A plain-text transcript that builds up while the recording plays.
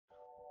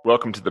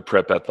Welcome to the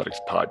Prep Athletics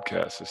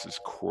Podcast. This is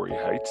Corey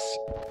Heights.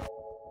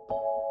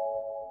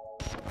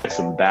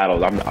 Some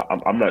battles.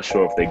 I'm not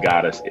sure if they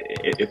got us.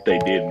 If they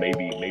did,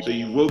 maybe. So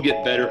you will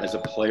get better as a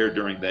player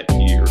during that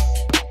year.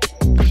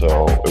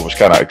 So it was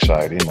kind of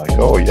exciting. Like,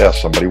 oh yeah,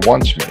 somebody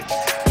wants me.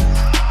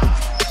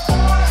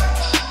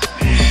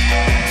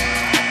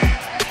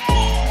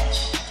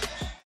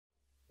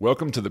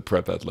 Welcome to the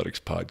Prep Athletics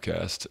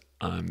Podcast.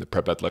 I'm the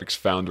Prep Athletics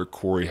founder,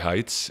 Corey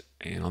Heights,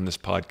 and on this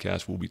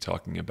podcast, we'll be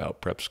talking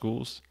about prep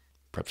schools,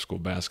 prep school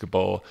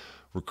basketball,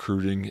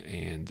 recruiting,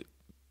 and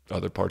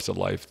other parts of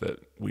life that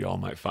we all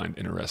might find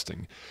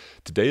interesting.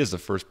 Today is the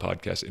first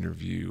podcast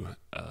interview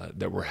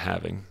that we're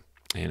having,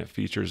 and it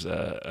features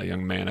a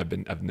young man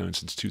I've known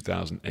since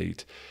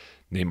 2008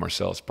 named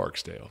Marcellus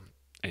Barksdale.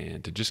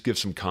 And to just give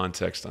some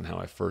context on how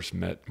I first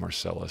met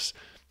Marcellus,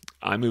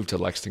 I moved to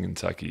Lexington,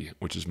 Kentucky,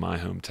 which is my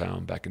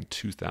hometown, back in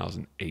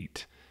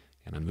 2008.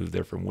 And I moved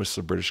there from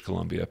Whistler, British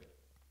Columbia,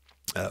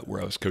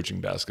 where I was coaching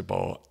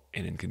basketball.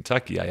 And in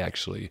Kentucky, I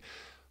actually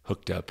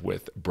hooked up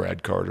with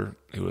Brad Carter,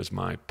 who was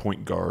my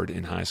point guard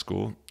in high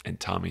school, and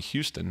Tommy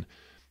Houston,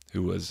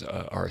 who was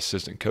our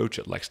assistant coach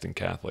at Lexington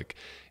Catholic.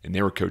 And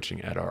they were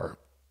coaching at our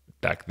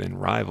back then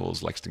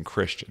rivals, Lexington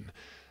Christian.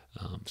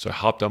 So I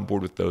hopped on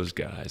board with those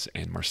guys,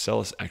 and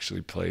Marcellus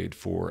actually played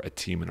for a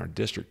team in our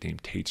district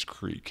named Tates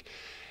Creek.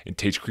 And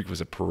Tates Creek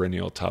was a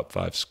perennial top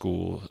 5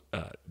 school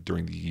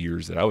during the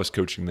years that I was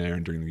coaching there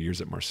and during the years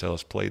that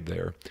Marcellus played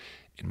there.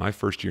 In my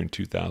first year in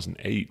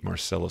 2008,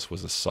 Marcellus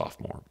was a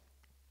sophomore.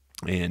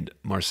 And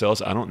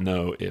Marcellus, I don't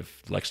know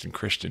if Lexington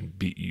Christian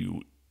beat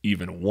you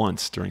even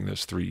once during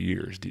those 3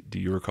 years. Do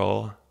you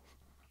recall?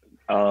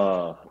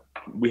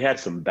 We had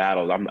some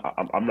battles.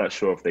 I'm not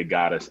sure if they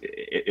got us.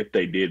 If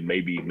they did,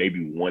 maybe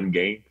one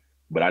game.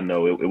 But I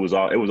know it was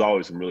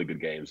always some really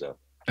good games though.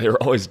 They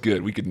were always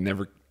good. We could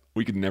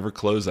never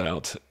close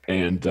out.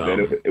 And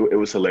it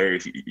was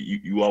hilarious.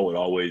 You all would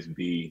always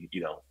be,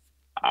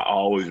 I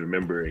always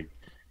remember,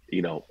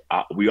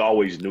 we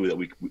always knew that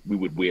we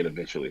would win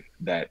eventually.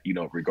 That,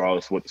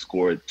 regardless of what the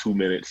score, 2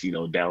 minutes,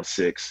 down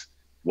 6,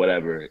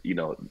 whatever,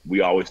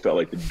 we always felt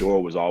like the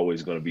door was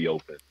always going to be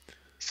open.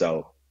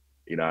 So,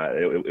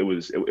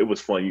 it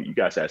was fun. You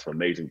guys had some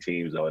amazing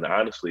teams though. And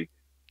honestly,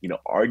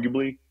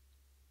 arguably,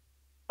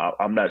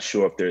 I'm not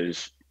sure if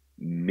there's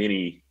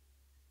many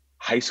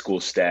high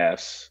school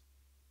staffs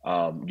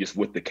just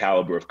with the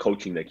caliber of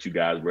coaching that you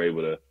guys were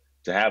able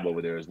to have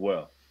over there as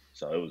well.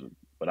 So it was a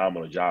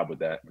phenomenal job with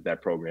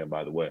that program,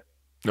 by the way.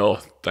 Oh,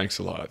 thanks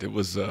a lot. It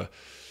was a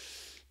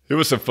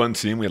fun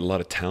team. We had a lot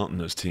of talent in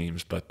those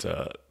teams, but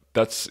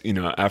that's,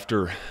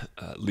 after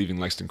leaving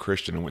Lexington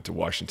Christian, I went to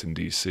Washington,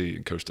 D.C.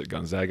 and coached at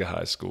Gonzaga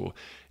High School.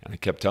 And I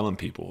kept telling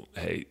people,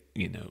 hey,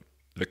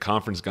 the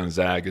conference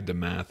Gonzaga,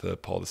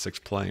 DeMatha, Paul VI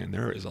playing,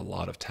 there is a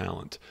lot of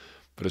talent.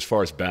 But as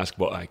far as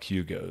basketball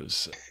IQ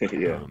goes,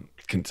 yeah.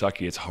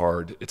 Kentucky, it's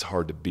hard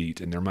to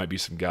beat. And there might be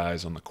some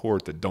guys on the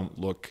court that don't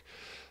look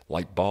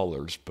like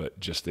ballers, but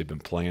just they've been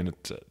playing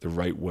it the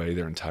right way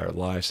their entire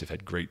lives. They've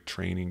had great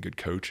training, good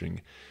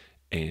coaching.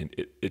 And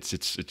it's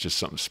just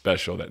something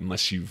special that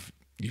unless you've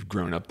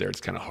grown up there,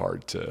 it's kind of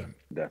hard to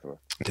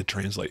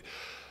translate.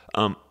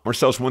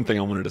 Marcellus, one thing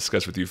I want to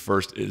discuss with you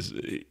first is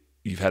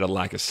you've had a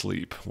lack of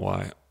sleep.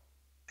 Why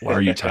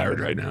are you tired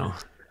right now?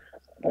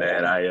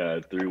 Man,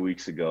 I 3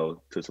 weeks ago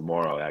to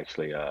tomorrow,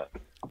 actually,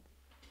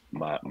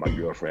 my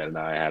girlfriend and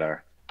I had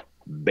our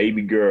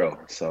baby girl.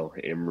 So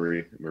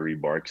Marie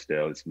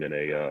Barksdale. It's been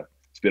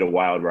a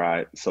wild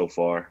ride so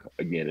far.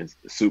 Again, it's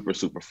super,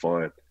 super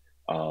fun.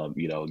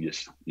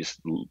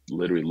 Just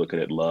literally looking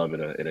at love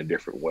in a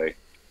different way.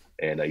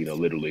 And,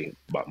 literally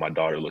my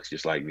daughter looks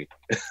just like me.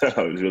 It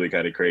was really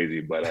kind of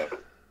crazy, but,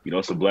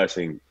 it's a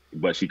blessing,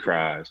 but she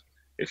cries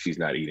if she's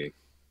not eating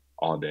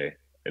all day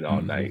and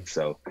all night.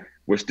 So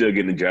we're still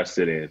getting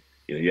adjusted. And,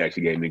 you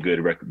actually gave me a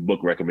good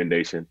book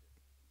recommendation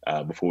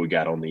before we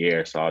got on the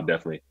air. So I'll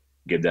definitely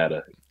give that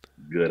a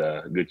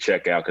good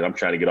check out because I'm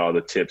trying to get all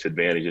the tips,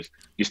 advantages,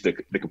 just the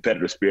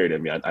competitive spirit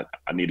in me.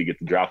 I need to get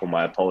the drop on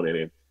my opponent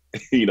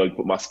and,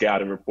 put my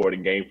scouting report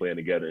and game plan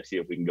together and see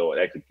if we can go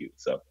and execute.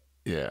 So.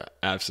 Yeah,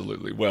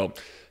 absolutely. Well,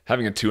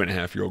 having a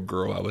 2.5-year-old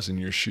girl, I was in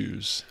your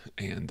shoes.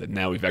 And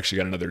now we've actually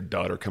got another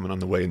daughter coming on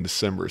the way in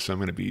December. So I'm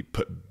going to be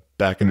put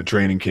back into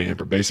training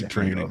camp or basic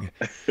training.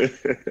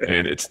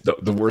 And it's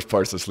the worst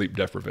part is the sleep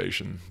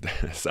deprivation.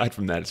 Aside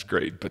from that, it's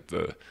great. But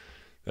that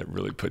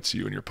really puts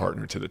you and your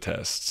partner to the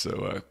test.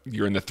 So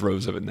you're in the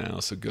throes of it now.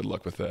 So good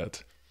luck with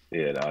that.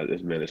 Yeah, no,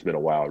 it's been a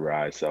wild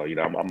ride. So,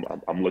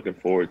 I'm looking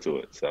forward to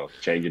it. So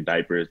changing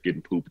diapers,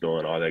 getting pooped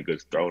on, all that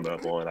good thrown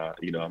up on,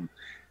 I'm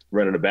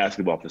running a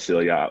basketball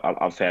facility.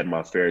 I've had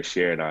my fair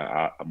share, and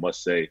I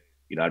must say,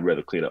 I'd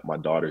rather clean up my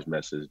daughter's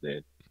messes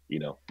than,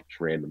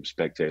 random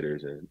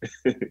spectators and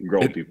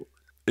grown people.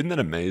 Isn't that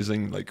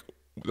amazing? Like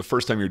the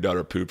first time your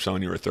daughter poops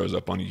on you or throws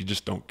up on you, you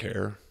just don't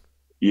care.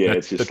 Yeah,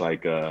 it's just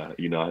like,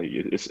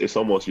 it's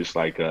almost just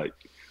like,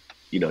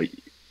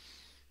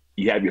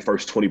 you have your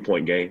first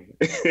 20-point game,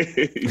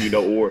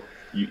 or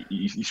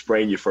you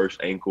sprain your first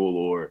ankle,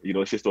 or,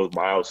 it's just those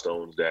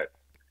milestones that,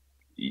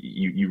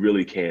 you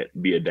really can't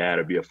be a dad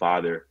or be a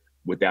father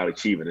without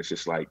achieving. It's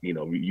just like,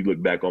 you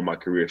look back on my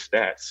career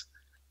stats,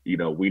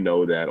 we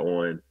know that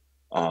on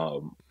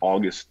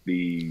August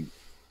the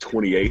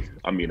 28th,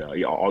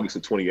 August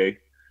the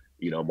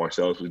 28th,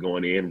 Marcellus was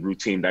going in,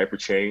 routine diaper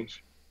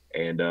change.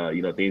 And,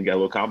 things got a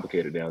little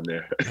complicated down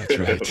there. That's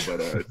right.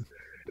 But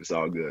it's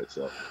all good.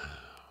 So.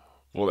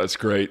 Well, that's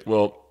great.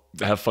 Well,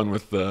 have fun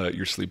with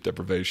your sleep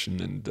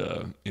deprivation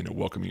and,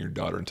 welcoming your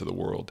daughter into the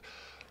world.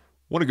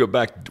 I want to go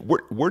back.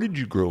 Where did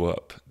you grow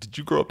up? Did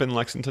you grow up in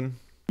Lexington?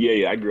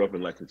 Yeah, I grew up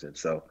in Lexington.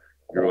 So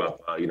grew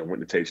up,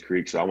 went to Tates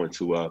Creek. So I went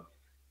to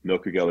Mill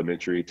Creek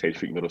Elementary, Tates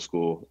Creek Middle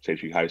School,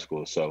 Tates Creek High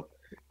School. So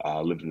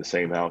lived in the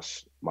same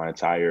house my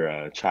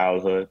entire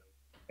childhood.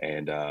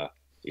 And,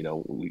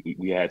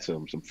 we had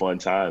some fun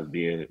times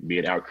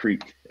being out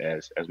creek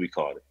as we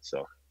called it.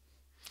 So.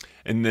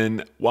 And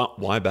then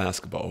why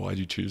basketball? Why'd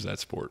you choose that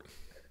sport?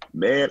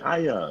 Man,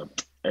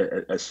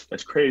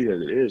 as crazy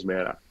as it is,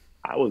 man,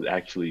 I was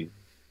actually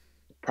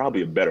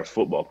probably a better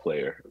football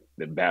player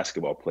than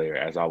basketball player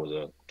as I was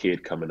a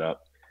kid coming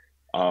up.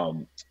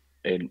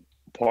 And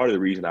part of the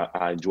reason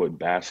I enjoyed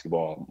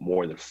basketball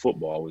more than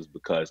football was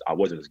because I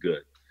wasn't as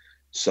good.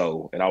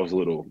 So, and I was a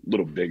little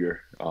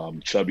bigger,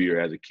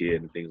 chubbier as a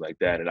kid and things like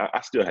that. And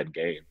I still had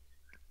game,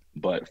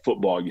 but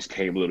football just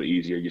came a little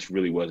easier. It just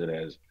really wasn't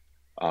as,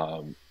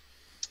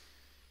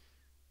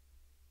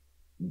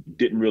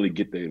 didn't really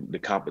get the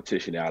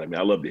competition out. I mean,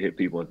 I love to hit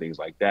people and things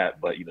like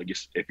that, but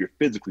just if you're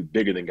physically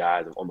bigger than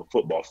guys on the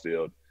football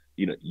field,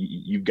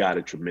 you've got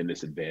a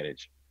tremendous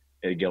advantage.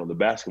 And again, on the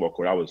basketball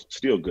court, I was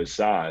still good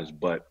size,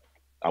 but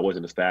I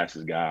wasn't as fast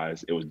as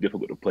guys. It was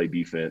difficult to play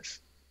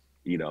defense,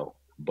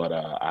 but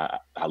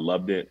I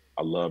loved it.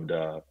 I loved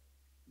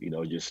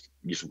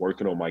just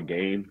working on my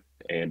game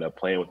and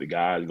playing with the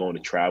guys, going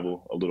to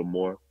travel a little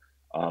more,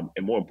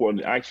 and more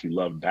importantly, I actually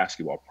loved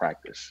basketball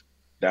practice.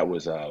 That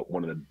was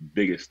one of the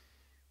biggest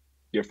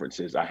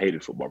differences. I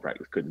hated football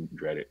practice, couldn't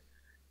dread it.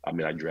 I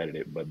mean, I dreaded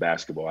it, but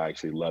basketball, I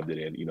actually loved it.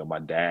 And, my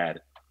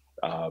dad,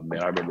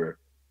 man, I remember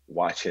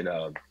watching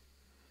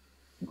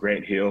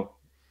Grant Hill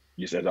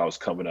just as I was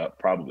coming up,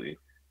 probably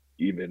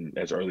even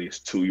as early as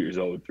 2 years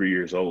old, 3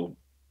 years old.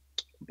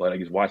 But I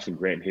was watching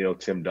Grant Hill,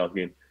 Tim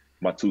Duncan,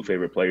 my two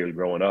favorite players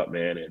growing up,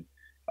 man. And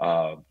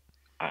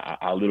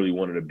I literally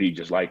wanted to be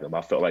just like them.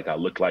 I felt like I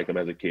looked like them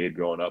as a kid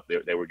growing up.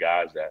 They were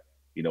guys that,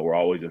 were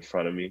always in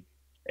front of me.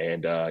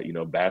 And,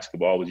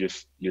 basketball was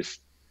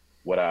just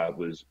what I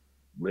was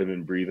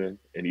living, breathing,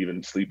 and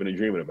even sleeping and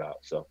dreaming about.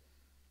 So.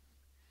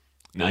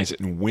 Nice.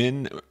 And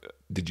when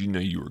did you know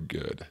you were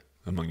good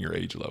among your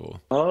age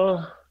level?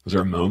 Was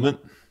there a moment?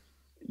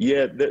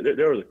 Yeah,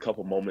 there was a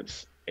couple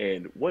moments.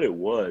 And what it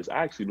was, I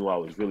actually knew I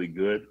was really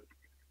good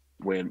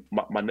when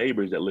my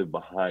neighbors that lived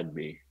behind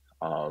me,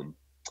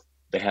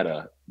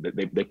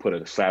 they put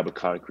a slab of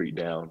concrete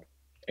down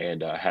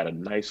and had a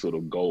nice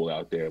little goal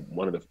out there,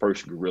 one of the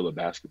first guerrilla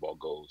basketball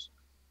goals.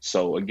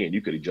 So again,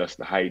 you could adjust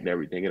the height and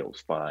everything, and it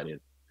was fine. And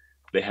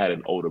they had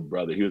an older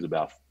brother. He was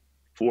about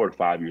 4 or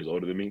 5 years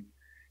older than me.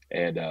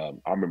 And I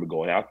remember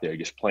going out there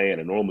just playing.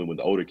 And normally when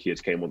the older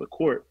kids came on the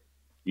court,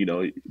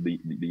 the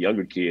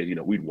younger kids,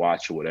 we'd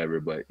watch or whatever,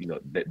 but,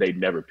 they'd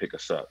never pick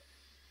us up.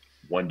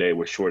 One day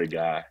we're short a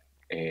guy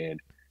and,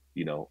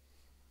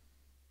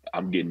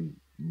 I'm getting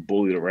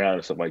bullied around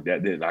and stuff like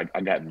that. Then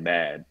I got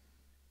mad,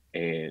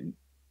 and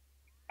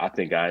I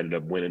think I ended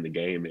up winning the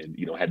game and,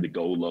 had to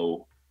go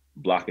low,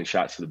 blocking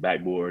shots to the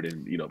backboard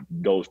and,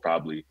 goes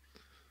probably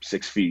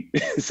 6 feet,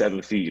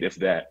 7 feet, if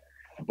that.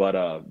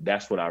 But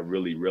that's when I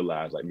really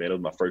realized, like, man, it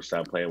was my first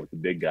time playing with the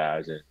big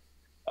guys. And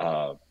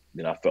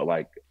then I felt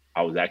like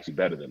I was actually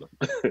better than them.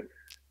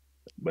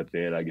 But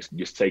then I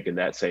just taking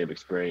that same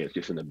experience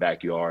just in the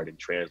backyard and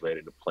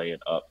translated to playing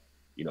up,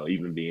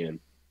 even being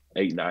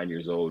 8, 9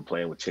 years old,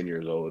 playing with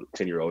 10-year-olds,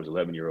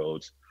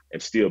 11-year-olds,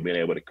 and still being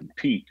able to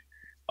compete.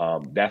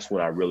 That's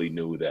when I really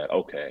knew that,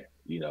 okay,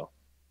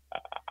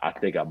 I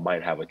think I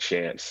might have a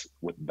chance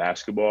with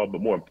basketball,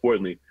 but more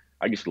importantly,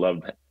 I just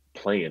loved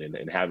playing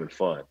and having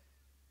fun.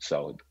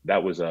 So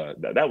that was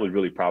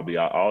really probably,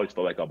 I always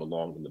felt like I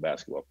belonged in the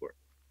basketball court.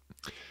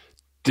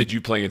 Did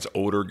you play against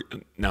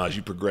now as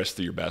you progressed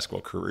through your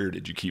basketball career,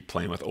 did you keep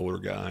playing with older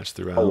guys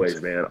throughout?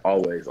 Always, man,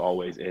 always.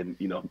 And,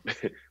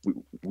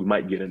 we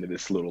might get into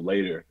this a little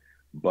later,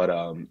 but,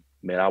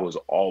 man, I was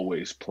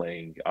always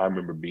playing. I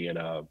remember being,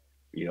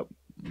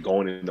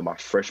 going into my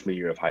freshman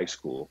year of high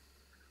school,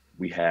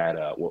 we had,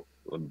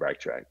 let me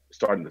backtrack.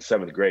 Starting the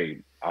 7th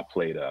grade, I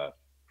played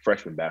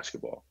freshman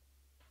basketball.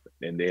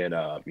 And then,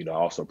 I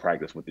also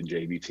practiced with the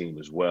JV team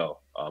as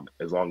well.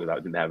 As long as I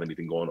didn't have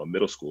anything going on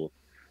middle school.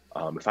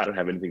 If I didn't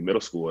have anything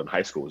middle school and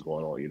high school was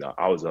going on,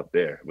 I was up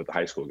there with the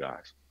high school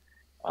guys.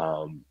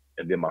 And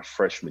then my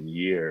freshman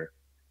year,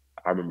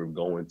 I remember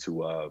going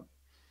into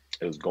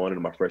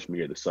my freshman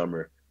year, the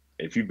summer.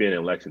 And if you've been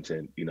in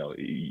Lexington,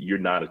 you're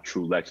not a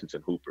true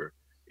Lexington hooper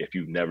if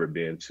you've never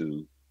been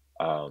to,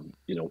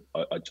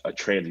 a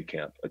transient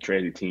camp, a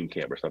transient team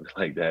camp or something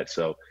like that.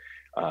 So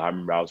I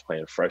remember I was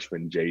playing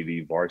freshman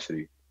JV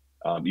varsity,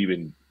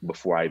 even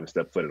before I even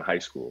stepped foot in high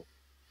school.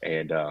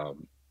 And,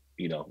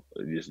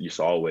 just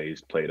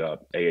always played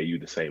up AAU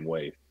the same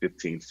way,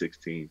 15,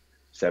 16,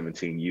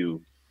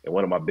 17U. And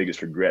one of my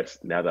biggest regrets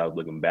now that I was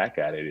looking back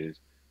at it is,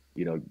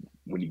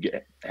 when you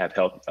have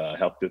health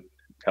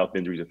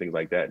injuries and things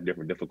like that, and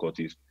different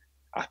difficulties,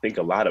 I think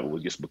a lot of it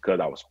was just because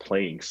I was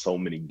playing so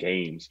many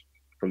games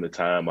from the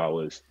time I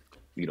was,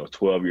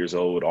 12 years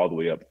old all the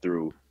way up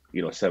through,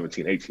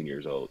 17, 18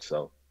 years old.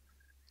 So,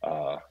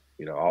 I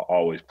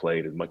always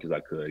played as much as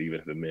I could, even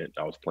if it meant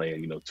I was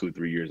playing, 2 or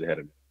 3 years ahead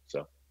of me.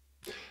 So,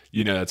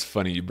 that's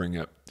funny. You bring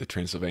up the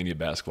Transylvania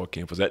basketball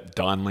camp. Was that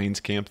Don Lane's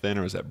camp then,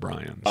 or was that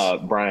Brian's?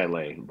 Brian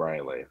Lane.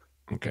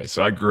 Okay,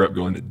 so I grew up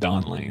going to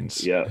Don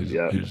Lane's,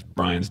 who's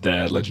Brian's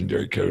dad,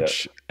 legendary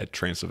coach at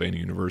Transylvania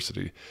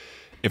University.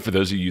 And for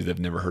those of you that have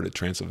never heard of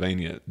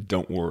Transylvania,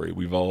 don't worry.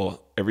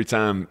 Every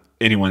time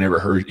anyone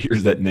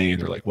hears that name,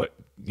 they're like, what,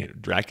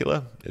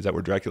 Dracula? Is that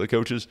where Dracula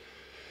coaches?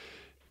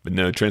 But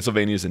no,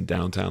 Transylvania is in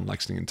downtown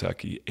Lexington,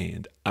 Kentucky.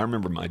 And I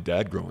remember my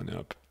dad growing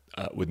up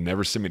would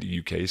never send me to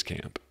UK's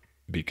camp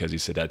because he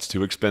said, that's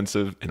too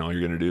expensive. And all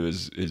you're going to do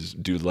is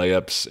do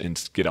layups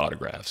and get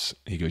autographs.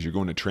 He goes, you're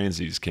going to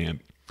Transy's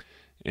camp.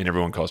 And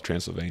everyone calls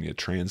Transylvania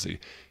Transy.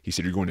 He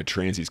said, you're going to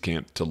Transy's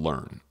camp to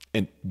learn.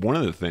 And one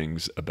of the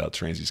things about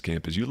Transy's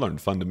camp is you learn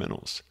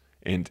fundamentals.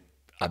 And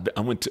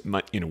I went to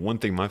one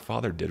thing my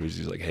father did was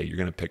he's like, hey, you're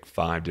going to pick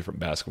 5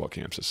 different basketball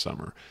camps this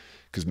summer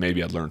because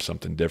maybe I'd learn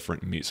something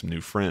different and meet some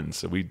new friends.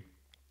 So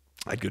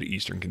I'd go to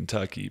Eastern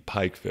Kentucky,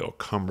 Pikeville,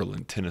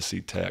 Cumberland,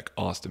 Tennessee Tech,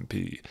 Austin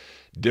P,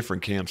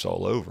 different camps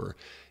all over.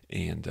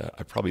 And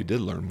I probably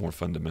did learn more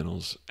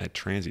fundamentals at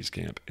Transy's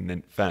camp. And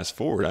then fast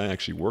forward, I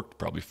actually worked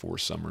probably 4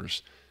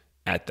 summers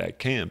at that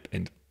camp.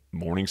 And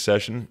morning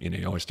session,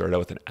 you always start out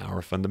with an hour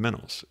of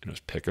fundamentals. And it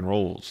was pick and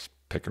roll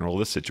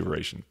this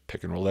situation,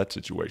 pick and roll that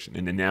situation.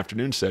 And in the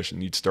afternoon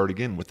session, you'd start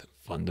again with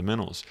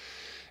fundamentals.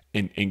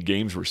 And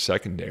games were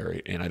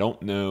secondary. And I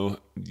don't know,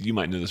 you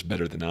might know this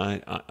better than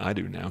I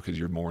do now because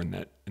you're more in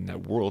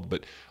that world.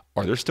 But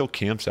are there still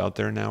camps out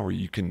there now where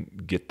you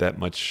can get that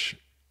much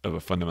of a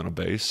fundamental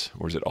base,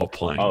 or is it all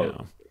playing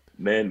now?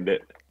 Man,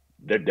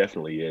 there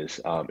definitely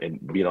is. And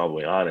being all the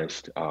way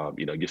honest,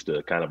 just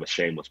a kind of a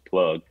shameless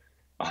plug,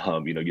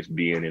 just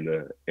being in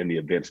the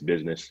events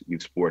business,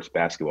 youth sports,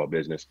 basketball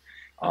business,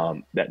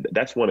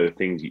 that's one of the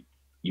things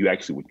you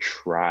actually would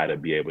try to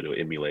be able to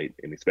emulate,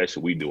 and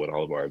especially we do at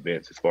all of our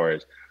events, as far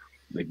as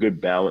the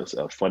good balance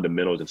of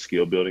fundamentals and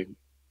skill building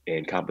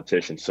and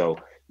competition. So,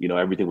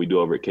 everything we do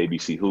over at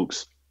KBC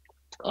Hoops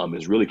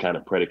is really kind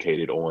of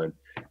predicated on,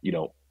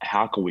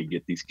 how can we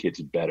get these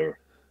kids better?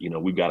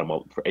 We've got them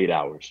up for 8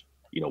 hours.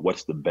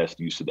 What's the best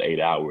use of the 8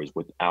 hours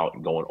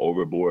without going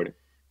overboard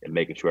and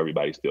making sure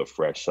everybody's still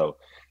fresh? So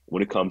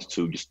when it comes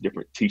to just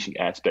different teaching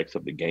aspects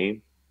of the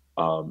game,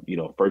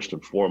 first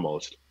and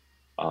foremost,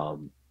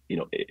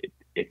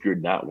 if you're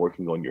not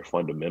working on your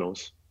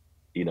fundamentals,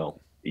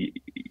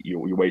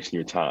 you're wasting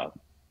your time.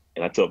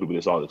 And I tell people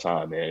this all the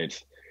time, man.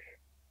 It's,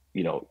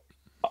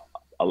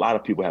 a lot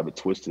of people have it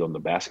twisted on the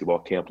basketball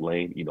camp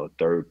lane,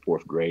 3rd,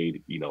 4th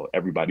grade,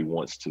 everybody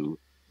wants to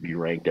be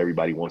ranked.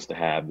 Everybody wants to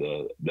have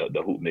the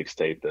hoop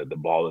mixtape, the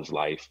ball is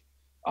life.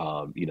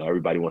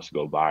 Everybody wants to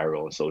go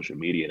viral on social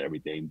media and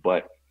everything,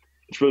 but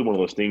it's really one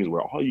of those things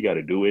where all you got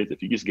to do is,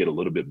 if you just get a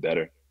little bit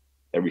better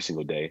every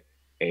single day,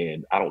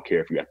 and I don't care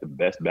if you're at the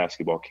best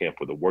basketball camp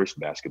or the worst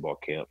basketball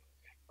camp,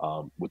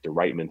 with the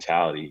right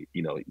mentality,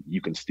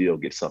 you can still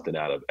get something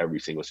out of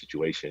every single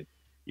situation.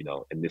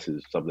 And this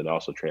is something that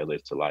also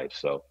translates to life.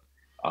 So,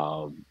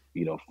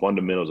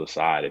 fundamentals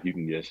aside, if you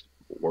can just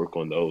work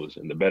on those,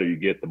 and the better you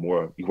get, the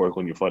more you work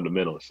on your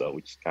fundamentals. So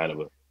it's kind of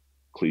a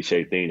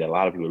cliche thing that a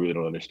lot of people really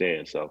don't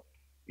understand. So,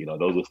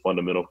 those are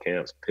fundamental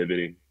camps: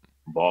 pivoting,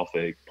 ball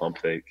fake, pump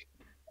fake,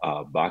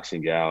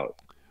 boxing out,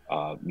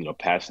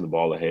 passing the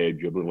ball ahead,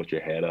 dribbling with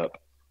your head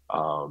up,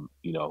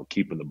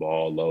 keeping the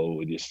ball low,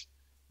 and just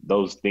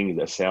those things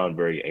that sound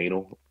very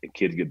anal and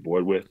kids get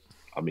bored with.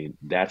 I mean,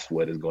 that's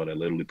what is going to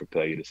literally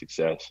propel you to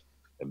success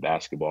in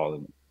basketball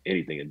and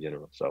anything in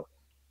general. So,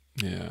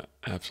 yeah,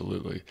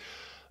 absolutely.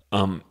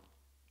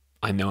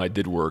 I know I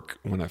did work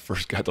when I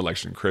first got to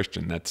Lexington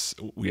Christian.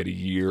 We had a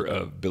year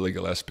of Billy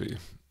Gillespie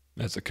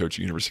as the coach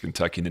at University of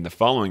Kentucky. And then the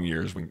following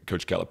years when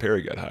Coach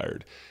Calipari got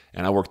hired,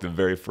 and I worked the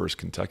very first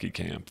Kentucky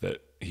camp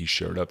that he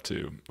showed up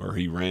to, or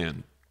he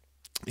ran.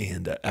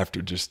 And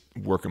after just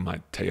working my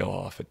tail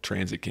off at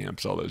transit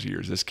camps all those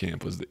years, this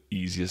camp was the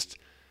easiest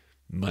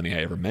money I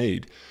ever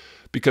made,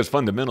 because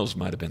fundamentals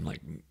might have been like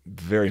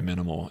very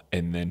minimal,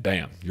 and then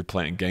bam, you're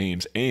playing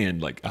games.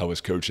 And like I was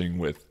coaching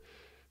with,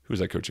 who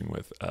was I coaching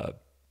with?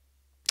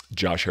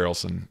 Josh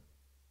Harrelson,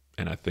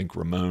 and I think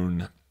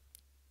Ramon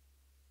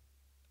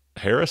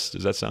Harris.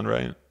 Does that sound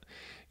right?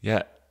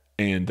 Yeah.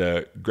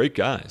 And great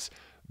guys,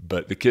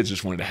 but the kids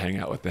just wanted to hang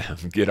out with them,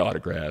 get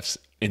autographs.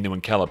 And then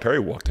when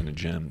Calipari walked in the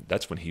gym,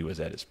 that's when he was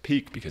at his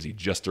peak, because he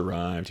just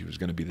arrived. He was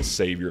going to be the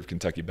savior of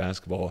Kentucky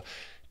basketball.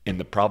 And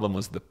the problem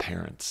was the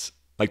parents.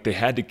 Like, they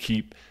had to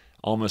keep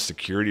almost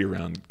security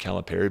around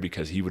Calipari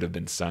because he would have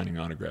been signing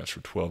autographs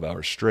for 12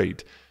 hours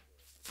straight,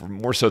 for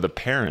more so the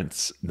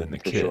parents than the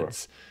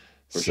kids.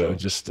 Sure. For So sure.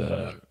 just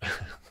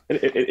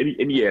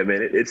And yeah,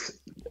 man,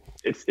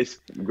 it's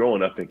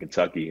growing up in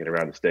Kentucky and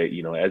around the state.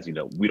 As you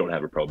know, we don't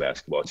have a pro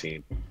basketball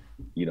team.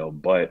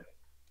 But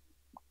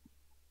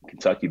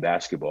Kentucky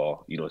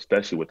basketball,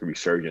 especially with the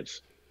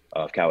resurgence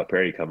of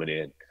Calipari coming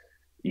in,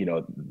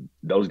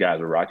 those guys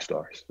are rock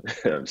stars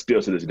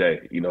still to this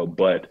day.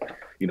 But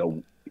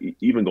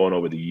even going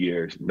over the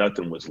years,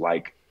 nothing was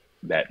like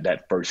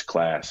that first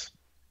class,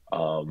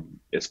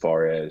 as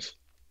far as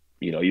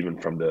even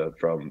from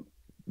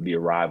the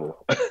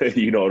arrival.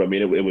 You know what I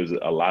mean? It was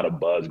a lot of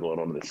buzz going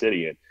on in the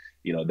city, and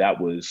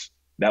that was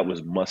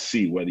must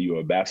see, whether you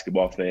were a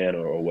basketball fan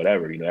or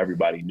whatever.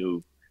 Everybody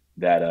knew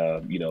that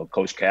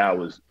Coach Cal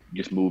was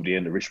just moved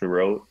in to Richmond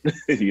Road.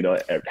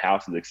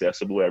 House is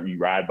accessible. You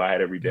ride by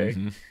it every day.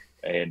 mhm.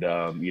 And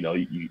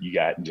you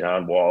got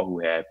John Wall, who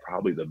had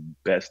probably the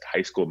best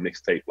high school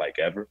mixtape like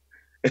ever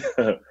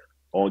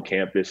on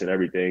campus and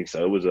everything.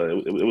 So it was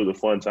a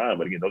fun time.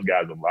 But again, those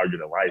guys were larger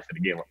than life. And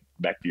again,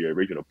 back to your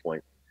original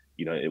point,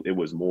 it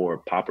was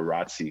more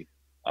paparazzi,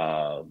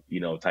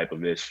 type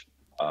of ish.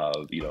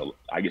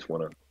 I just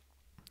want to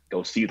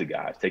go see the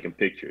guys, taking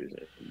pictures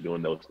and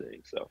doing those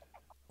things. So.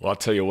 Well, I'll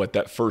tell you what,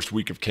 that first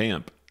week of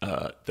camp,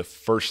 the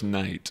first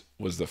night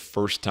was the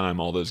first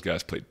time all those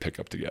guys played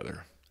pickup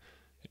together.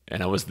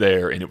 And I was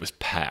there, and it was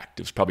packed.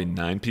 It was probably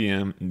 9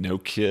 p.m. No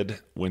kid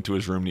went to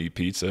his room to eat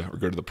pizza or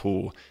go to the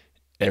pool.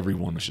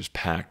 Everyone was just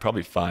packed,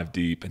 probably 5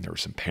 deep, and there were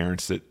some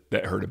parents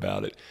that heard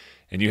about it.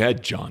 And you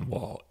had John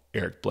Wall,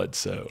 Eric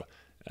Bledsoe,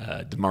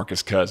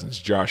 DeMarcus Cousins,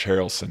 Josh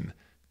Harrelson,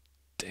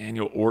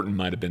 Daniel Orton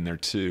might have been there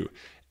too.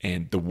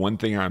 And the one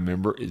thing I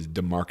remember is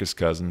DeMarcus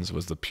Cousins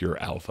was the pure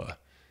alpha.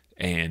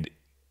 And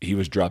he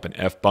was dropping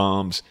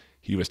F-bombs.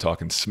 He was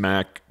talking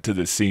smack to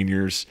the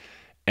seniors.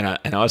 And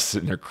I was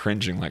sitting there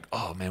cringing like,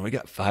 oh, man, we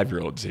got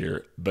 5-year-olds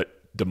here. But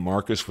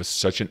DeMarcus was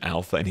such an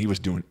alpha, and he was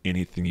doing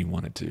anything he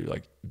wanted to,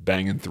 like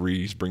banging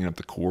threes, bringing up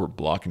the court,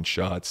 blocking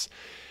shots.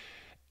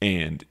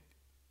 And,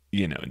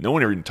 no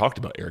one ever even talked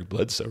about Eric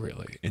Bledsoe,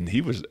 really. And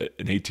he was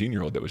an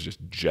 18-year-old that was just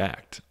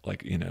jacked,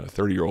 like, a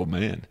 30-year-old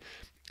man.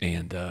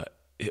 And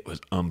it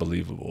was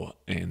unbelievable.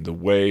 And the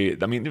way,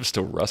 it was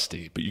still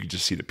rusty, but you could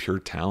just see the pure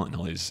talent in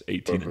all these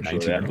 18 and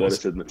 19-year-olds. The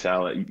athleticism, the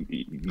talent,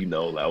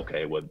 like,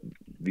 okay, well,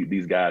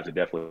 these guys are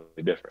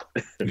definitely different.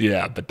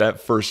 Yeah, but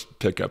that first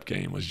pickup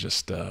game was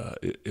just,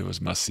 it was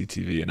must-see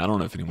TV. And I don't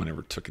know if anyone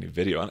ever took any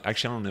video.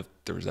 Actually, I don't know if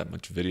there was that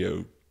much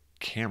video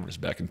cameras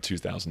back in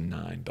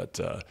 2009, but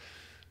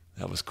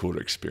that was cool to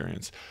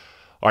experience.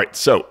 All right,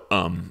 so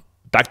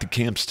back to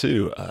camps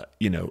too.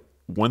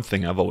 One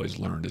thing I've always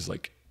learned is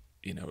like,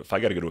 if I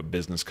got to go to a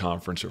business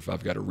conference or if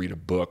I've got to read a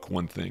book,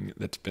 one thing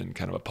that's been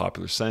kind of a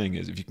popular saying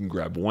is if you can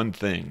grab one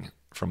thing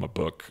from a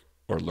book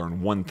or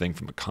learn one thing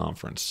from a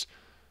conference,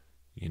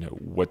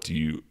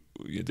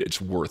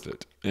 it's worth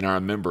it. And I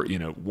remember,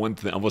 one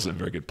thing, I wasn't a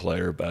very good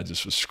player, but I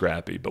just was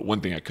scrappy. But one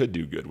thing I could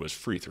do good was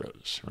free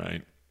throws,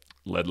 right?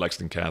 Led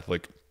Lexington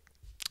Catholic,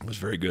 was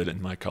very good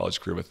in my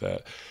college career with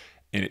that.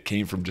 And it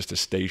came from just a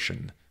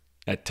station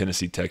at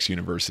Tennessee Tech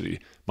University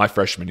my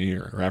freshman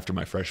year or after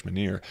my freshman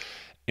year.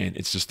 And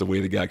it's just the way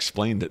the guy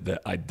explained it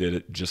that I did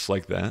it just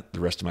like that the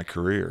rest of my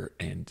career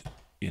and,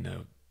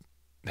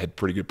 had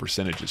pretty good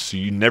percentages. So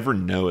you never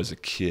know as a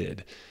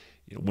kid,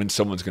 when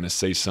someone's going to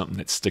say something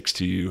that sticks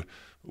to you,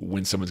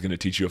 when someone's going to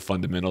teach you a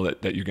fundamental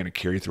that you're going to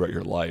carry throughout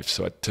your life.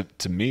 So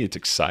to me, it's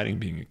exciting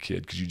being a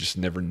kid because you just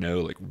never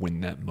know like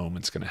when that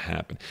moment's going to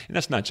happen. And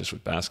that's not just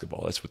with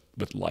basketball. That's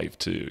with life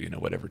too.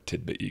 Whatever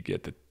tidbit you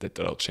get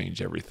that'll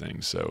change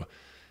everything. So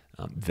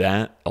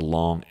that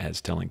along as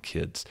telling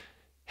kids,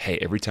 hey,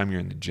 every time you're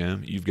in the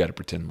gym, you've got to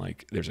pretend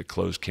like there's a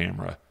closed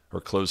camera or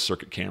closed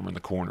circuit camera in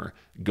the corner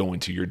going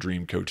to your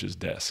dream coach's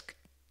desk.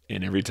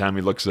 And every time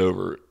he looks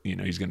over,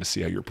 he's going to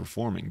see how you're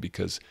performing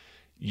because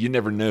you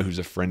never know who's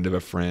a friend of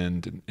a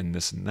friend and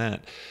this and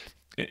that.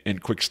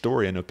 And quick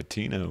story, I know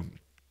Pitino,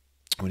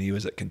 when he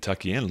was at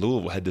Kentucky and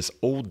Louisville, had this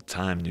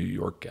old-time New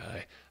York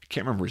guy. I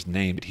can't remember his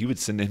name, but he would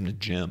send him to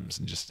gyms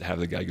and just have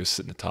the guy go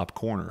sit in the top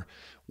corner,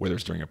 whether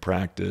it's during a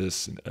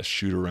practice, a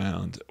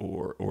shoot-around,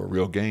 or a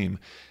real game,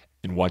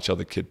 and watch how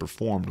the kid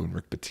performed when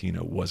Rick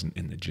Pitino wasn't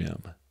in the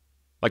gym.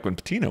 Like when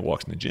Pitino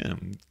walks in the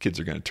gym, kids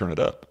are going to turn it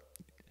up.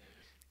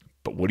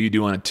 But what do you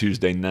do on a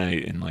Tuesday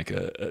night in like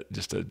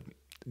just a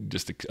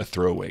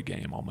throwaway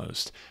game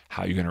almost?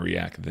 How are you going to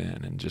react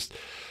then? And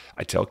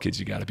I tell kids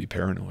you got to be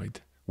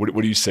paranoid. What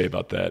do you say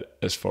about that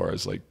as far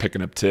as like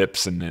picking up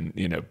tips and then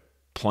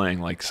playing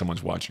like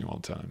someone's watching you all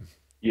the time?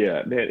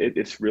 Yeah, man,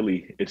 it's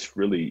really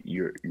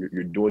you're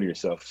doing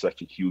yourself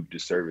such a huge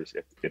disservice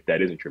if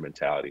that isn't your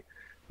mentality.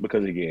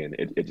 Because again,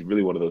 it's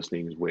really one of those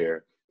things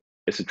where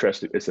it's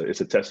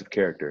a test of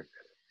character,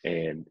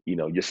 and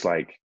just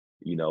like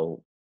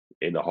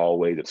in the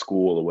hallways at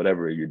school or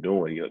whatever you're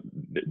doing,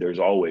 there's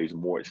always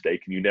more at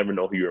stake, and you never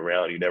know who you're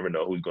around. You never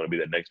know who's going to be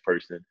that next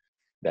person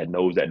that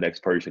knows that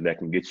next person that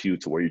can get you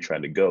to where you're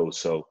trying to go.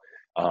 So,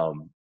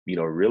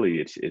 really,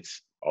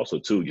 it's also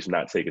too just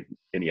not taking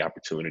any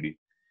opportunity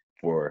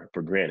for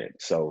granted.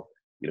 So,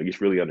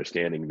 just really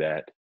understanding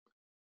that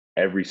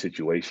every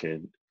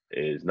situation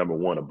is number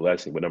one, a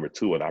blessing, but number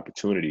two, an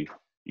opportunity,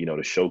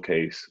 to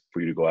showcase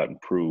for you to go out and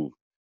prove.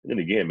 And then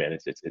again, man,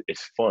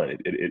 it's fun.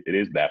 It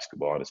is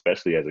basketball, and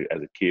especially as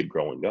a kid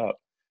growing up,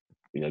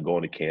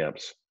 going to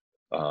camps,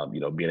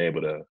 being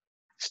able to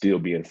still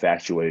be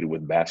infatuated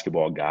with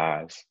basketball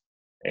guys,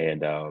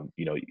 and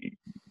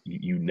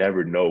you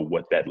never know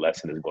what that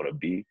lesson is going to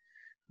be,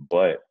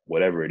 but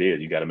whatever it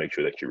is, you got to make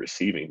sure that you're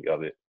receiving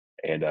of it,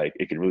 and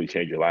it can really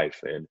change your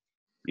life. And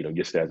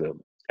just as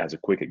a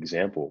quick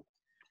example,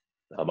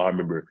 I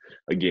remember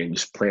again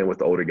just playing with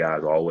the older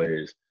guys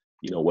always.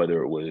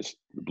 Whether it was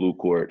the blue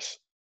courts,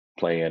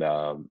 playing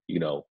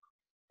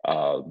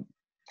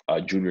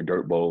junior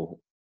dirt bowl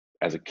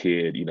as a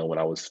kid, when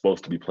I was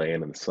supposed to be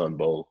playing in the Sun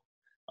Bowl,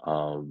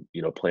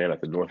 playing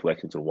at the North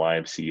Lexington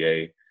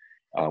YMCA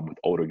with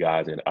older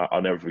guys. And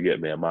I'll never forget,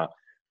 man,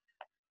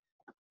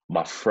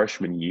 my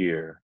freshman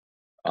year,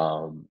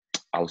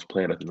 I was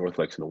playing at the North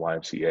Lexington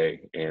YMCA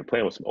and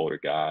playing with some older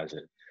guys,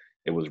 and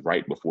it was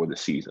right before the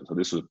season. So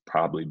this would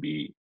probably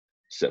be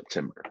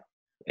September.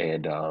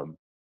 And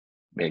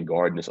man,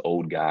 guarding this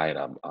old guy, and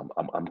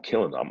I'm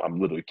killing. I'm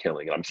literally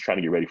killing. And I'm just trying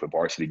to get ready for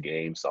varsity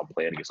games, so I'm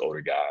playing against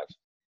older guys.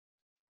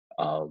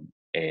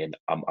 And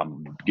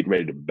I'm getting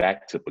ready to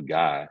back tip a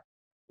guy,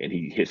 and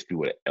he hits me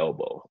with an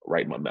elbow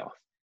right in my mouth.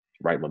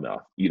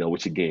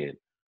 Which again,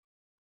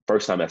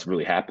 first time that's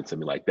really happened to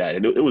me like that,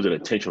 and it was an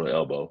intentional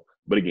elbow.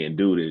 But again,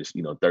 dude is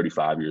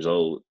 35 years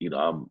old.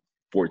 I'm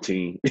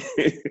 14,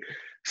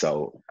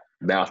 so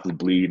mouth is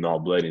bleeding, all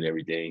bloody and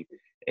everything.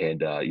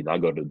 And I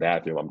go to the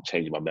bathroom, I'm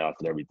changing my mouth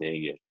and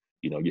everything,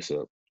 and just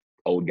a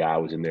old guy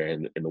was in there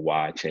in the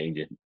Y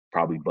changing,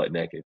 probably butt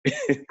naked.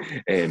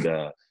 And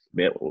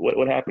man,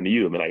 what happened to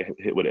you? I mean, I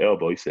hit with an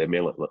elbow. He said,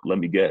 man, let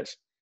me guess,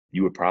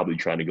 you were probably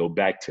trying to go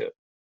back tip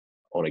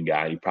on a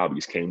guy, and he probably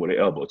just came with an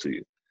elbow to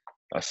you.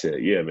 I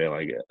said, yeah, man,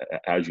 like,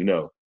 how'd you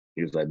know?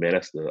 He was like, man,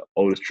 that's the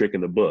oldest trick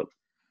in the book.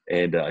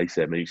 And he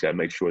said, man, you got to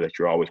make sure that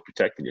you're always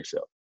protecting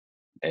yourself.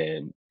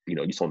 And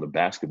just on the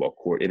basketball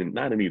court, and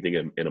not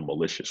anything in a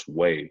malicious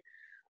way,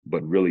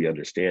 but really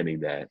understanding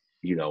that,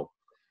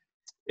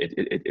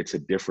 it's a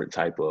different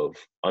type of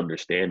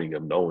understanding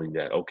of knowing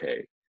that,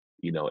 okay,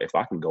 if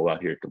I can go out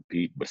here and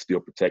compete, but still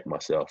protect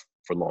myself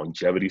for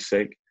longevity's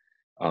sake,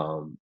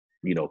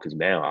 because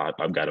now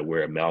I've got to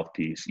wear a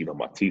mouthpiece,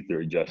 my teeth are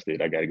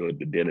adjusted, I got to go to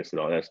the dentist and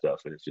all that stuff.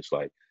 And it's just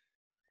like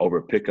over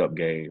a pickup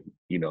game,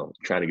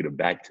 trying to get a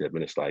back tip,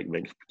 and it's like,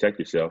 man, protect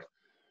yourself.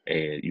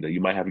 And,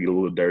 you might have to get a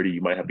little dirty. You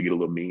might have to get a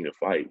little mean and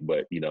fight,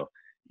 but, you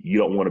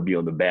don't want to be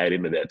on the bad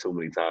end of that too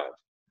many times.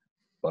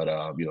 But,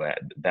 at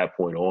that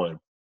point on,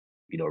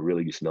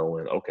 really just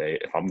knowing, okay,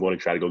 if I'm going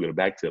to try to go get a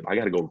back tip, I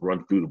got to go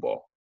run through the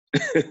ball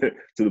to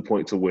the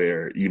point to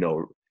where,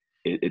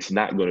 it's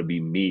not going to be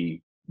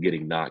me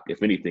getting knocked.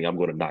 If anything, I'm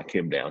going to knock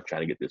him down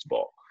trying to get this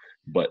ball.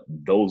 But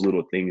those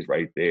little things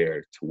right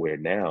there to where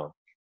now,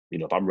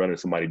 if I'm running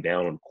somebody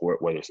down on the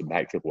court, whether it's a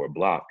back tip or a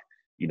block,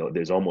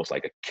 there's almost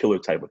like a killer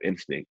type of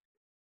instinct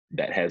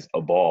that has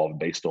evolved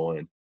based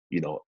on,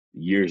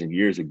 years and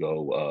years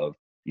ago of,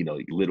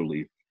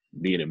 literally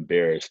being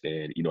embarrassed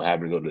and,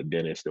 having to go to the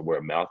dentist and wear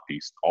a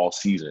mouthpiece all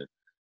season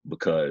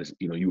because,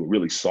 you were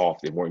really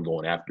soft and weren't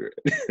going after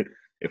it,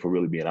 if we're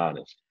really being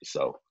honest.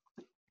 So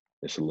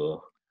it's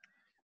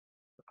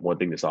one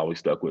thing that's always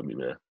stuck with me,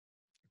 man.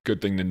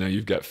 Good thing to know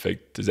you've got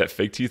fake. Is that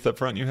fake teeth up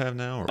front you have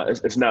now? Or?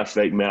 It's not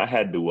fake, man. I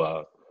had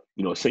to,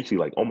 essentially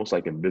like almost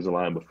like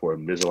Invisalign before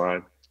Invisalign.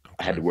 Okay.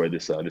 I had to wear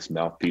this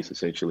mouthpiece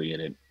essentially,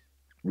 and it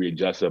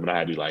readjusted them, and I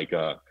had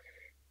to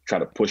try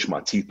to push my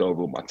teeth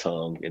over with my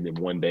tongue, and then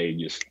one day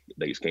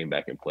they just came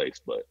back in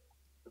place. But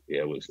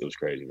yeah, it was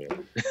crazy,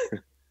 man.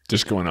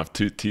 Just going off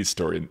teeth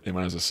story, and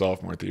when I was a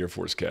sophomore at the Air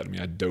Force Academy,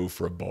 I dove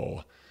for a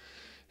ball,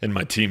 and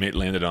my teammate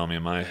landed on me,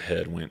 and my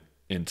head went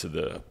into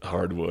the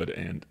hardwood,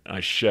 and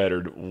I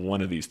shattered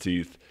one of these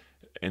teeth,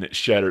 and it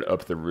shattered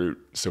up the root.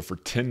 So for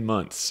 10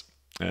 months,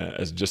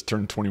 as just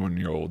turned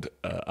 21-year-old,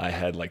 I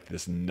had like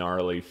this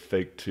gnarly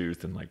fake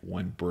tooth and like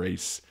one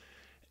brace,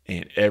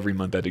 and every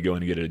month I had to go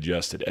in and get it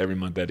adjusted. Every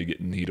month I had to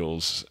get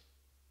needles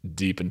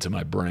deep into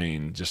my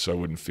brain just so I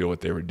wouldn't feel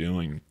what they were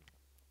doing.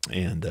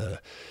 And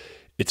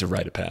it's a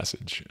rite of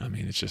passage. I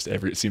mean, it's just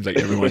it seems like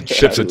everyone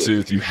chips a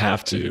tooth. You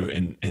have to,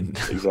 and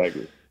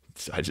exactly.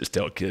 I just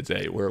tell kids,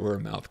 hey, wear a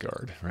mouth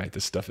guard, right?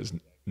 This stuff is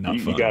not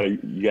fun.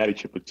 You gotta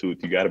chip a tooth.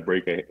 You gotta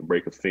break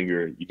a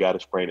finger. You gotta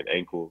sprain an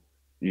ankle,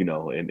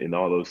 and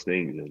all those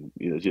things, and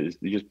it's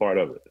just part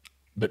of it.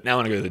 But now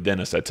when I go to the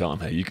dentist, I tell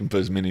them, hey, you can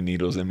put as many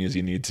needles in me as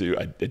you need to.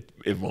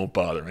 It won't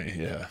bother me.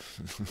 Yeah.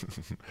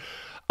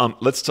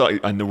 Let's talk.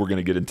 I know we're going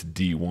to get into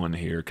D1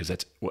 here because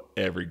that's what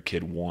every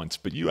kid wants.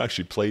 But you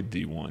actually played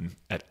D1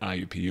 at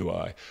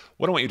IUPUI.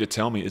 What I want you to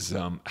tell me is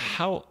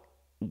how.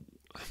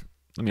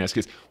 Let me ask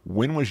you this: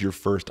 when was your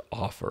first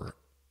offer,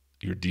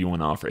 your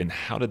D1 offer, and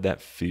how did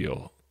that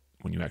feel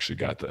when you actually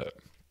got that?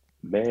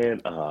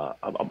 Man,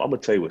 I'm gonna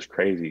tell you what's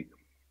crazy.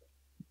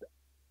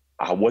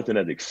 I wasn't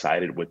as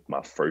excited with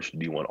my first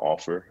D1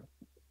 offer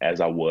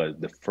as I was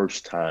the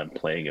first time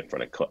playing in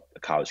front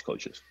of college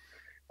coaches.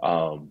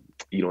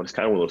 It's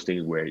kind of one of those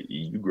things where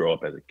you grow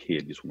up as a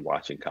kid just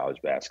watching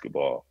college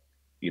basketball,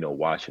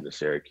 watching the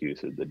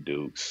Syracuse, the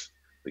Dukes,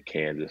 the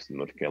Kansas,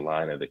 North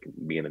Carolina,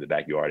 being in the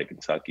backyard in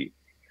Kentucky.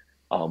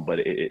 But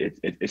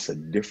it's a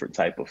different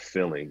type of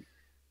feeling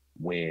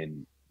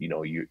when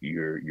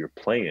you're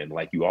playing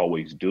like you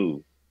always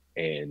do,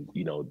 and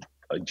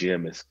a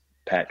gym is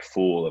packed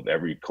full of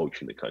every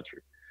coach in the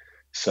country.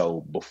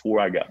 So before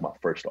I got my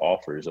first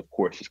offers, of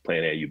course, just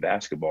playing AU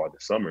basketball in the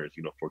summers,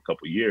 for a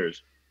couple of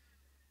years,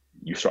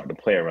 you're starting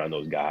to play around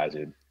those guys,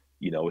 and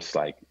it's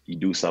like you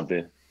do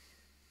something,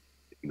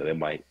 they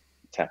might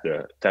tap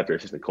their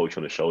assistant coach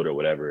on the shoulder, or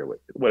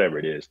whatever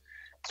it is,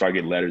 start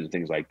getting letters and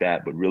things like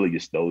that. But really,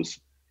 just those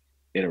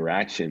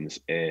interactions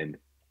and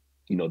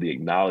the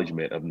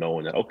acknowledgement of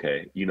knowing that,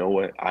 okay, you know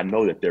what, I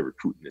know that they're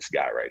recruiting this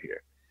guy right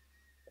here,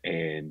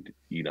 and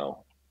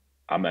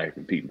I'm out here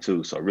competing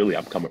too. So really,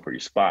 I'm coming for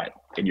your spot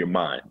in your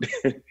mind.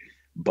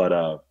 But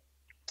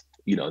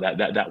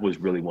that was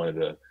really one of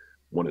the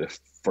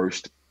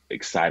first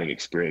exciting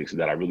experiences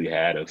that I really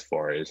had, as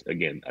far as,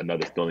 again,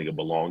 another feeling of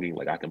belonging,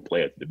 like I can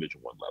play at the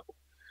Division I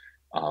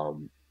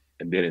level.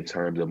 And then in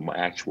terms of my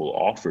actual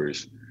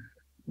offers,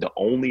 the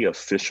only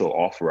official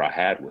offer I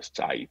had was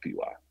to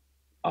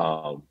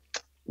IUPUI.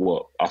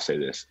 Well, I'll say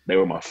this: they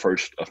were my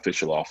first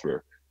official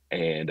offer,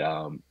 and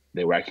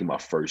they were actually my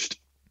first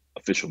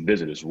official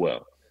visit as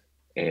well.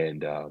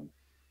 And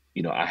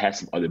I had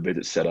some other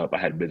visits set up. I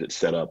had visits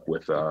set up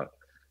with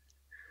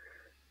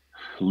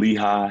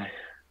Lehigh,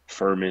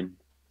 Furman,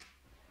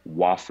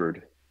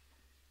 Wofford.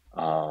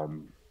 I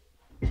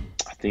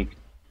think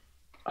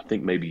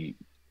maybe,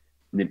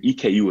 and then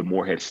EKU and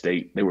Morehead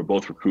State. They were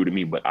both recruiting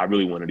me, but I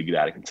really wanted to get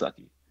out of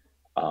Kentucky.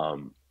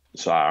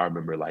 So I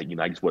remember, I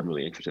just wasn't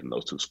really interested in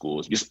those two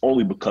schools, just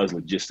only because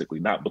logistically,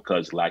 not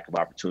because lack of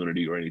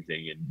opportunity or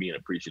anything, and being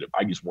appreciative.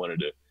 I just wanted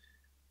to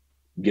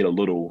get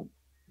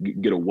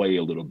away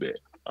a little bit.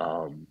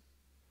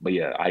 But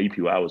yeah,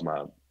 IUPUI was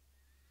my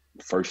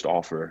first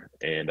offer,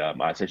 and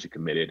I essentially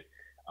committed.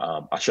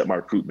 I shut my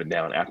recruitment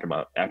down after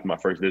my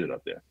first visit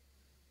up there.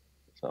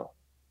 So,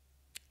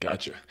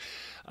 gotcha.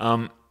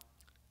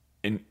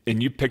 And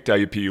you picked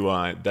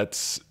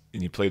IUPUI.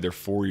 And you played there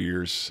 4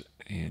 years,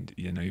 and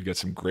you've got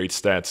some great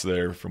stats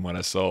there from what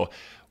I saw.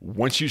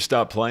 Once you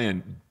stopped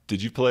playing,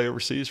 did you play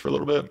overseas for a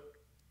little bit?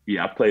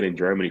 Yeah, I played in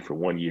Germany for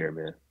 1 year,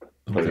 man.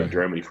 I played in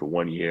Germany for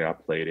 1 year. I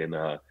played in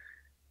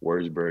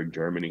Würzburg,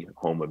 Germany,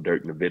 home of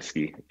Dirk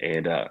Nowitzki.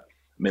 And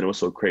man, it was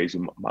so crazy.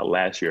 My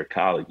last year of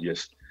college,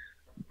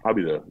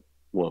 college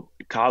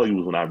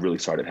was when I really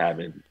started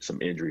having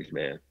some injuries,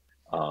 man.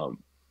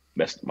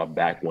 Messed my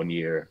back 1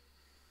 year,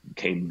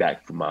 came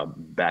back from my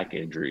back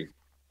injury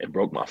and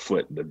broke my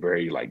foot.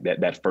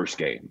 That first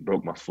game,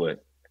 broke my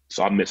foot.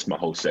 So I missed my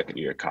whole second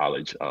year of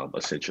college,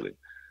 essentially.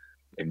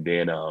 And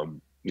then,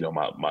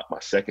 my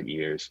second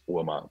years,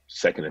 or my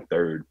second and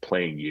third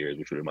playing years,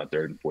 which were my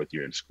third and fourth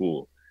year in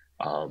school,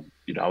 I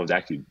was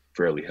actually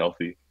fairly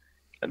healthy.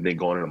 And then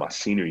going into my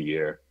senior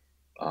year,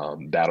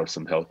 battled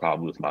some health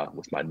problems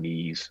with my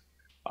knees,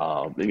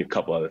 maybe a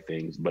couple other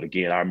things. But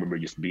again, I remember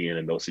just being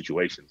in those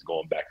situations,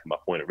 going back to my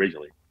point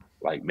originally,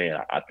 like, man,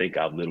 I think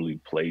I've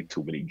literally played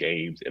too many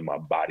games and my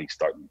body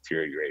started to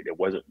deteriorate. It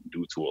wasn't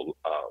due to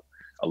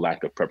a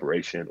lack of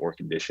preparation or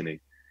conditioning.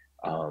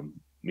 And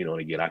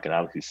again, I can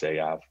honestly say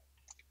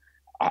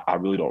I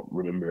really don't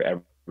remember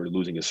ever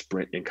losing a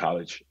sprint in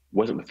college.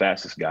 Wasn't the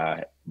fastest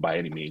guy by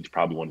any means,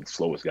 probably one of the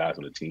slowest guys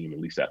on the team, at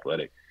least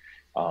athletic.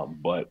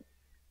 But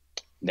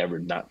never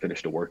not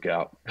finished a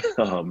workout.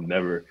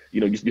 Never,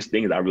 just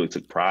things I really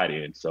took pride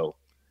in. So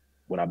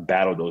when I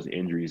battled those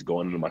injuries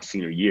going into my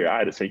senior year,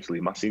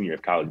 my senior year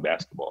of college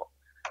basketball,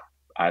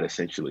 I had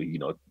essentially,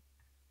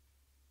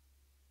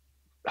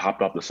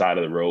 hopped off the side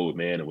of the road,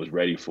 man, and was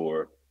ready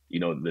for,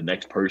 the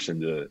next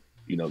person to,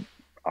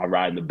 I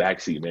ride in the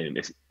backseat, man.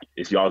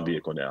 It's y'all's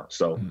vehicle now.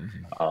 So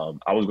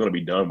I was going to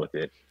be done with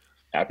it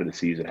after the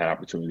season, had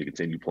opportunity to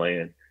continue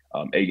playing.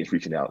 Agents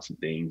reaching out some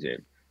things,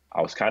 and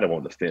I was kind of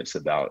on the fence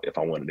about if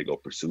I wanted to go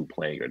pursue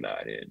playing or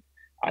not. And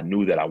I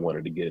knew that I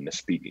wanted to get into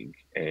speaking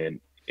and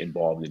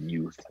involved in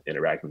youth,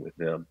 interacting with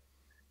them.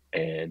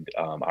 And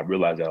I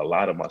realized that a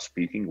lot of my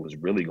speaking was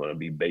really going to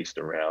be based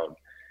around,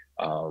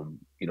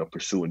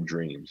 pursuing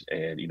dreams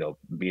and,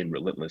 being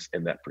relentless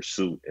in that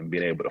pursuit and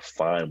being able to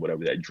find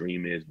whatever that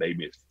dream is,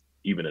 maybe it's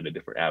even in a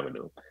different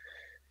avenue.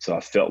 So I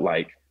felt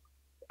like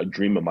a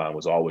dream of mine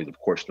was always, of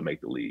course, to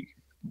make the league.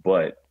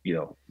 But,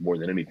 more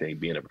than anything,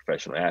 being a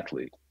professional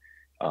athlete,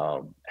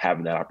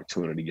 having that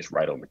opportunity just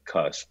right on the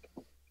cusp,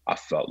 I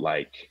felt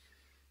like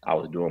I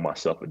was doing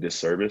myself a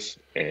disservice,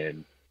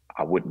 and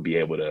I wouldn't be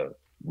able to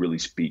really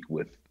speak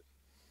with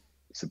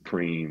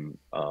supreme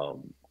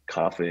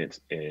confidence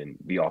and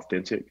be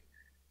authentic,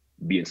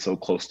 being so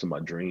close to my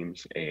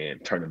dreams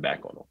and turning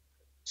back on them.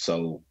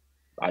 So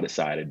I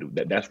decided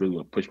that's really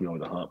what pushed me over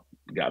the hump,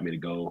 got me to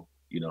go,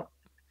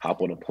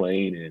 hop on a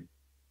plane and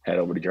head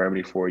over to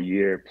Germany for a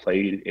year,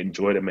 played,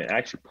 enjoyed it, man.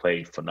 Actually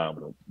played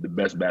phenomenal. The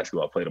best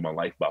basketball I played in my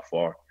life by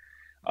far.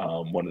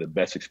 One of the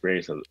best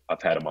experiences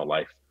I've had in my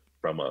life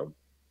from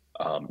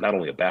not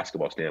only a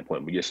basketball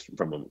standpoint, but just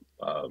from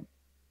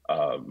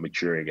a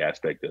maturing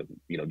aspect of,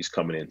 just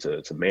coming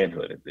into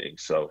manhood and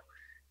things. So,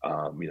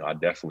 I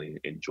definitely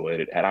enjoyed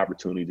it. Had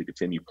opportunity to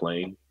continue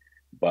playing,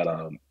 but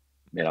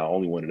man, I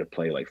only wanted to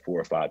play like 4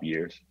 or 5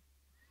 years,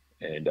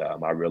 and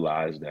I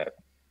realized that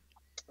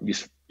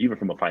just even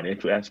from a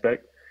financial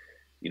aspect,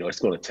 it's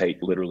going to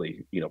take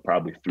literally,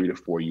 probably 3 to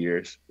 4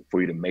 years for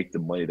you to make the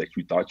money that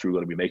you thought you were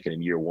going to be making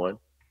in year one.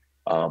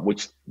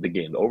 Which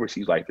again, the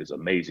overseas life is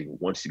amazing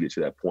once you get to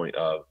that point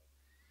of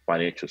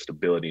financial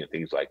stability and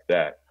things like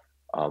that.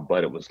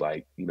 But it was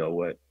like, you know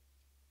what?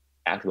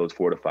 After those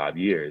 4 to 5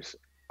 years,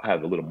 I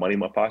have a little money in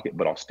my pocket,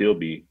 but I'll still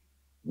be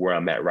where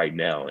I'm at right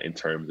now in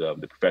terms of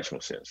the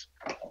professional sense,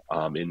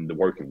 in the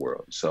working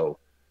world. So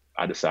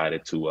I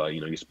decided to,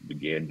 just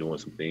begin doing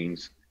some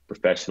things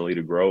professionally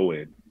to grow,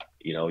 and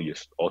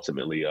just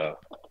ultimately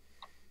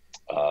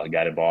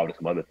got involved in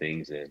some other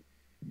things, and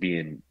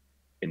being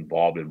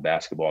involved in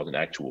basketball as an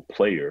actual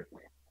player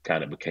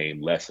kind of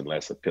became less and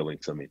less appealing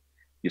to me,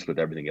 just with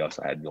everything else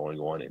I had going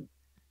on. And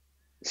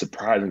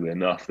surprisingly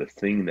enough, the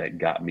thing that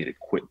got me to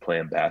quit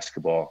playing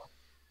basketball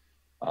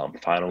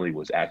finally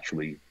was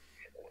actually,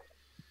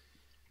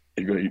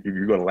 you're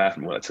going to laugh at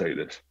me when I tell you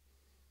this,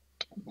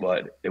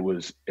 but it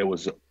was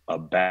a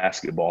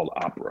basketball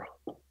opera.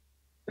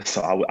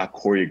 So I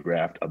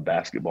choreographed a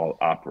basketball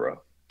opera.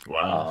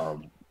 Wow.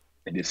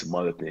 And did some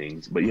other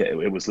things. But yeah,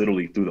 it was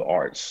literally through the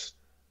arts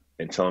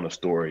and telling a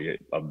story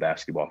of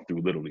basketball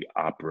through literally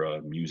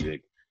opera,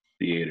 music,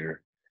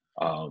 theater,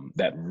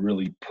 that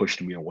really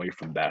pushed me away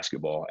from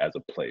basketball as a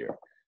player.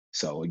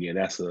 So again,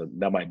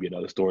 that might be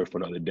another story for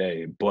another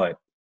day, but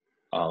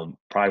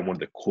probably one of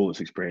the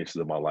coolest experiences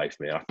of my life,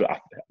 man.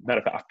 Matter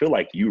of fact, I feel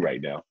like you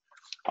right now.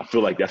 I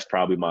feel like that's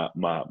probably my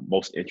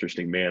most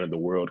interesting man in the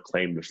world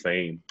claim to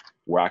fame,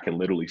 where I can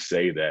literally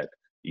say that,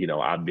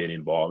 I've been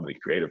involved in the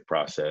creative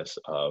process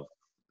of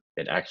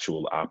an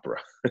actual opera.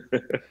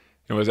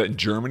 And was that in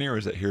Germany or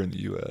is that here in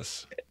the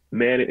U.S.?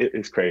 Man,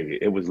 it's crazy.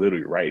 It was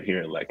literally right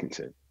here in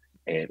Lexington,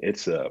 and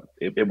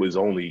it was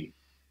only,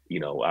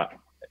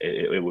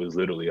 it was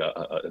literally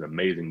an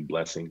amazing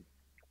blessing.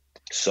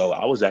 So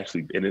I was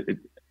actually, and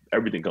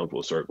everything comes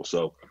full circle.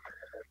 So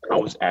I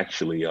was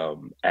actually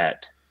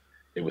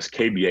it was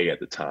KBA at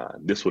the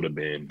time. This would have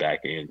been back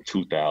in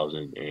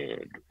 2000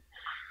 and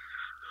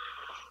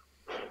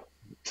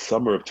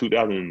summer of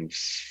 2000.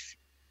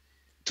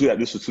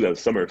 This was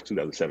summer of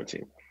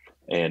 2017.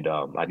 And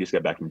I just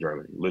got back from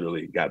Germany,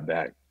 literally got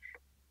back,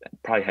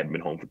 probably hadn't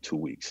been home for 2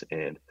 weeks.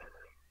 And,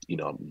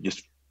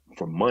 just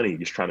for money,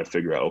 just trying to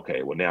figure out,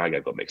 okay, well, now I got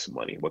to go make some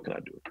money. What can I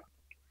do?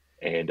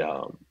 And,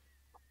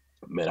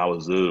 man, I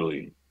was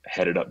literally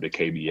headed up to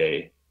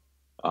KBA,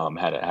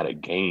 had a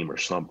game or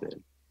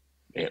something.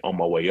 And on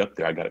my way up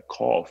there, I got a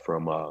call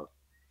from a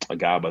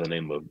guy by the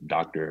name of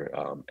Dr.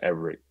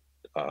 Everett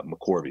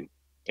McCorvey,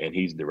 and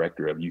he's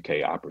director of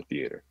UK Opera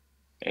Theater.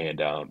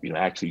 And, I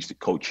actually used to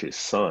coach his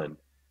son.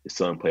 His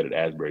son played at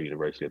Asbury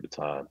University at the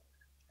time.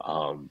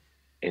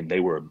 And they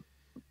were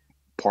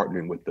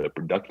partnering with the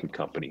production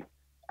company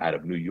out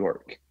of New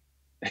York.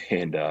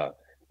 And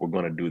we're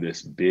going to do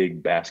this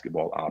big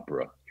basketball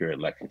opera here in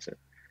Lexington.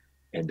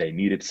 And they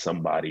needed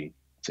somebody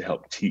to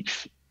help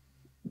teach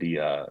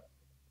the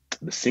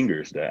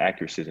singers, the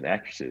actresses and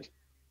actresses,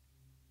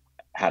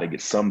 how to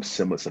get some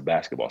semblance of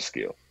basketball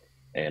skill.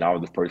 And I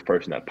was the first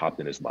person that popped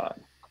in his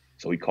mind.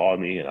 So he called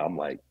me, and I'm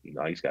like,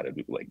 I just got to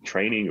do like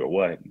training or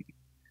what?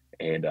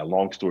 And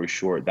long story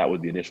short, that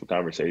was the initial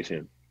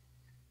conversation.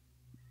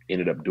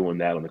 Ended up doing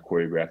that on the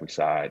choreographic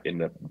side,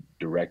 ended up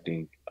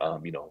directing,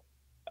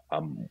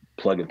 I'm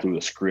plugging through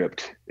the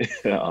script.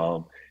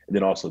 And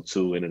then also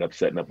too, ended up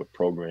setting up a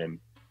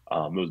program.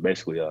 It was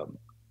basically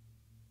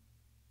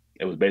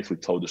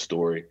told the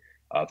story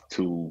of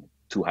two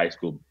high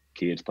school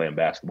kids playing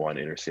basketball in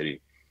the inner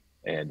city,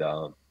 and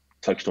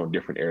touched on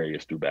different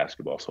areas through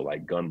basketball. So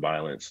like gun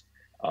violence,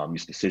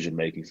 just decision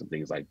making, some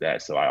things like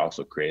that. So I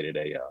also created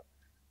a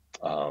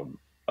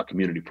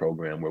community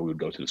program where we would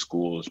go to the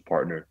schools,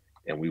 partner,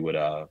 and we would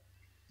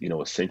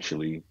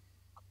essentially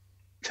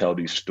tell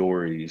these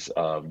stories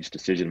of just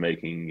decision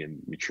making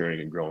and maturing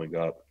and growing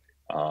up,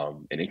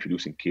 and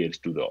introducing kids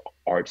through the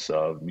arts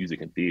of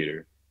music and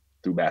theater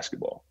through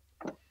basketball.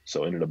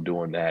 So ended up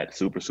doing that,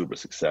 super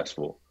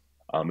successful.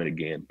 And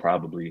again,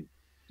 probably,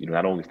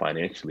 not only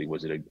financially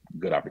was it a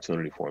good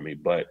opportunity for me,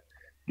 but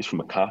just from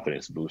a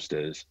confidence boost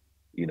is,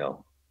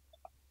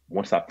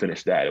 once I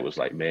finished that, it was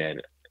like,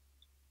 man,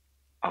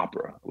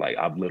 opera, like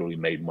I've literally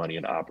made money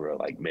in opera.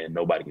 Like, man,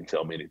 nobody can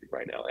tell me anything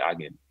right now.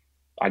 Like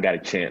I got a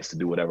chance to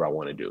do whatever I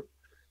want to do.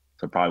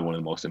 So probably one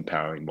of the most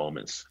empowering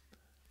moments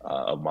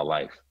of my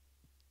life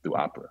through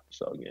opera.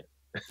 So again.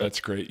 That's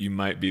great. You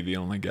might be the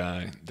only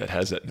guy that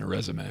has that in their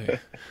resume.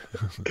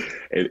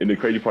 and the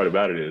crazy part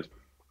about it is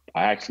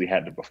I actually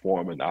had to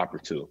perform in the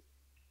opera too.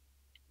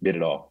 Did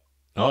it all.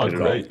 Oh,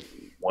 great.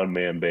 One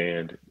man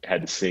band,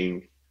 had to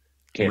sing.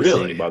 Can't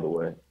Really? sing, by the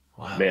way.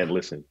 Wow. Man,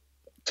 listen,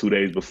 2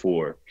 days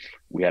before,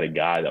 we had a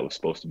guy that was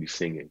supposed to be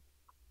singing,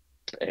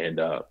 and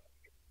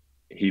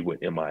he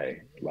went MIA.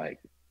 Like,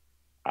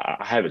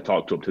 I haven't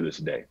talked to him to this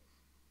day.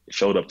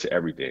 Showed up to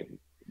everything.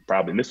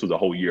 Probably, and this was a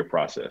whole year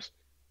process.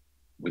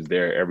 Was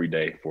there every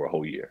day for a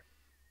whole year.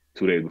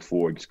 2 days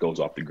before, it just goes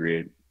off the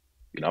grid.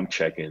 I'm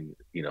checking,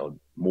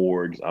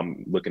 morgues.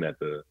 I'm looking at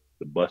the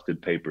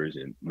busted papers,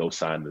 and no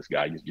sign of this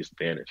guy just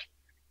vanished.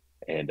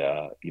 And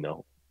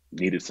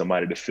needed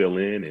somebody to fill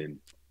in, and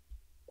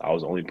I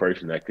was the only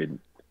person that could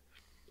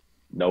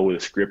know the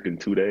script in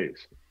 2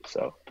 days.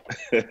 So,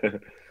 and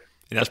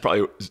that's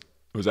probably,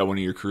 was that one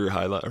of your career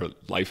highlight or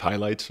life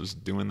highlights, was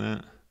doing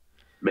that?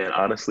 Man,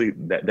 honestly,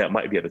 that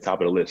might be at the top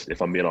of the list,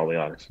 if I'm being all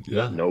honest.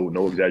 Yeah.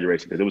 No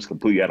exaggeration, because it was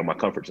completely out of my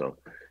comfort zone.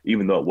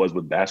 Even though it was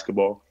with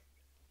basketball,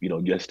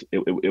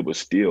 it was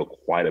still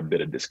quite a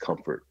bit of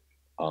discomfort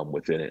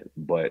within it.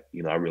 But,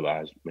 I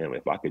realized, man,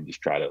 if I could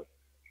just try to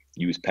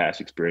use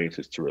past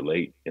experiences to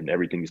relate, and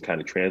everything is kind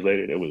of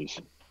translated, it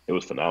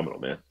was phenomenal,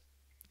 man.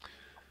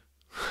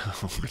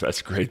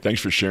 That's great.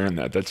 Thanks for sharing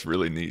that. That's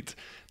really neat.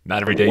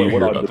 Not every day you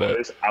hear about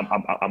that.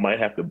 I might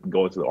have to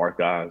go into the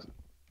archives,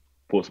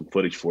 pull some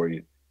footage for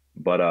you.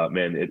 But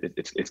man,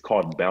 it's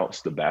called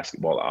Bounce, the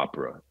Basketball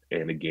Opera.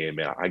 And again,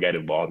 man, I got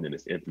involved in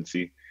its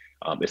infancy.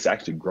 It's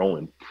actually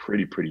growing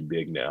pretty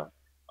big now.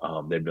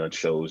 They've done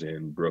shows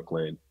in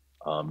Brooklyn,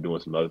 doing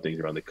some other things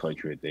around the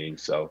country and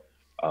things. So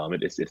I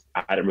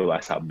didn't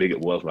realize how big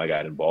it was when I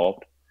got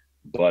involved.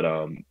 But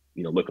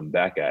looking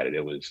back at it,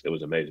 it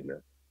was amazing,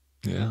 man.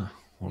 Yeah.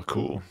 Well,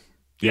 cool.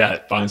 Yeah,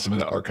 find some of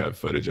the archive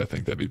footage. I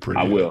think that'd be pretty.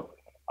 I will.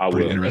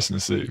 Interesting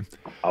to see.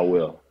 I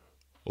will.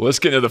 Well, let's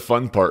get into the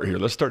fun part here.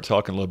 Let's start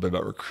talking a little bit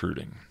about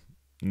recruiting.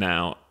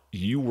 Now,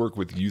 you work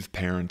with youth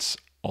parents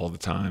all the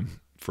time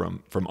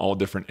from all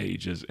different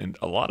ages, and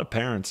a lot of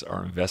parents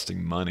are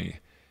investing money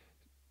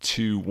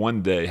to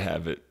one day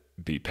have it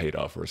be paid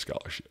off for a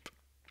scholarship.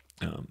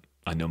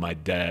 I know my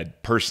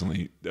dad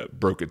personally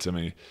broke it to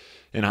me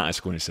in high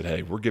school, and he said,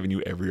 "Hey, we're giving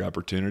you every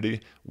opportunity.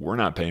 We're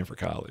not paying for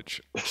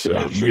college.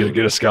 So you either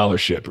get a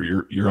scholarship or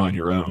you're on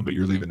your own, but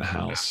you're leaving the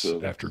house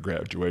after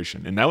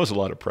graduation." And that was a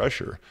lot of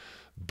pressure.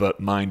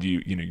 But mind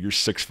you, you're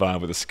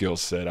 6'5" with a skill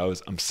set.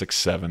 I'm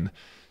 6'7",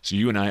 so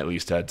you and I at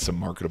least had some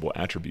marketable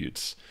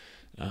attributes,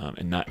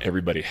 and not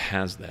everybody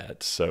has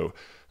that. So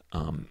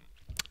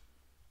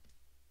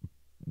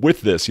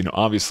with this,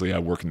 obviously I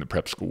work in the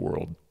prep school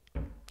world,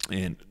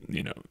 and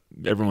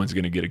everyone's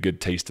going to get a good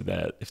taste of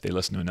that if they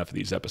listen to enough of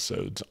these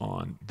episodes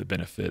on the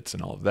benefits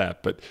and all of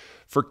that. But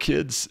for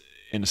kids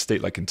in a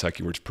state like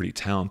Kentucky, where it's pretty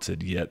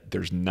talented, yet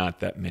there's not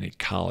that many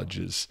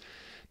colleges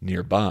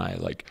nearby,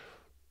 like.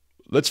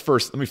 Let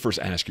me first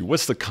ask you,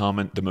 what's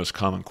the most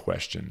common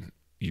question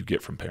you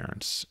get from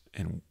parents?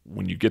 And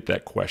when you get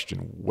that question,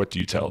 what do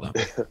you tell them?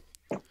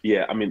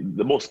 Yeah, I mean,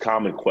 the most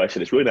common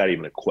question, it's really not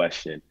even a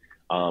question,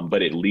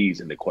 but it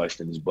leads into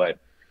questions. But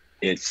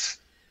it's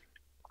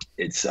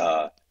get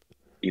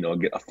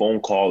a phone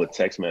call, a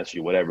text message,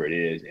 or whatever it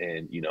is,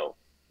 and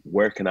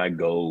where can I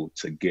go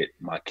to get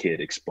my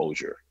kid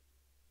exposure?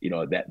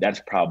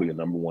 That's probably the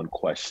number one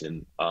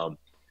question. And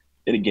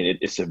again,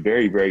 it's a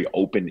very, very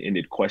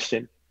open-ended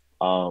question.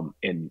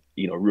 And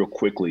real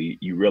quickly,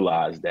 you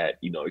realize that,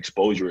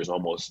 exposure is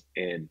almost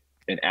an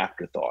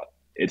afterthought.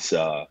 It's,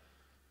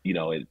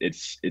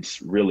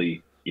 it's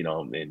really,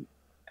 and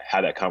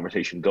how that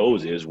conversation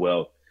goes is,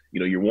 well,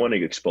 you're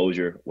wanting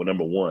exposure. Well,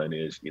 number one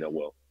is,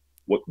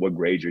 what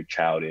grade your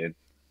child in?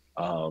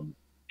 And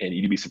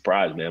you'd be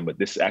surprised, man, but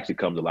this actually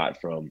comes a lot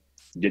from,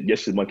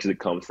 just as much as it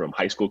comes from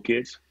high school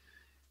kids,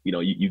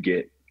 you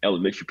get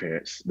elementary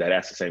parents that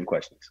ask the same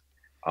questions.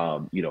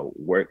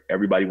 Where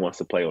everybody wants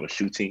to play on a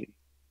shoe team.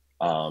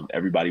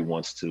 Everybody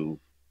wants to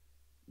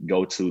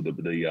go to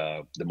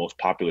the most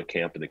popular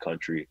camp in the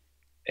country.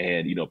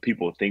 And,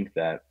 people think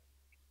that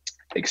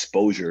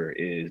exposure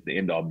is the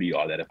end all be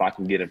all, that if I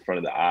can get in front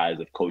of the eyes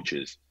of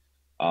coaches,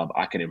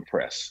 I can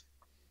impress.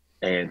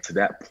 And to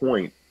that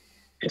point,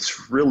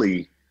 it's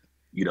really,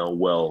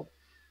 well,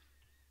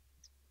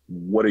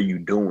 what are you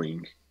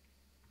doing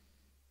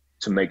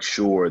to make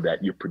sure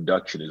that your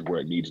production is where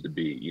it needs to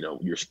be?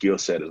 Your skill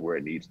set is where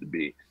it needs to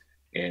be.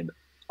 And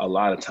a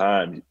lot of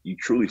times you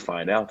truly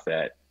find out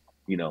that,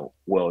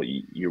 well,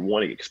 you're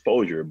wanting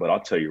exposure, but I'll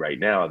tell you right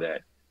now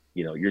that,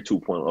 your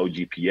 2.0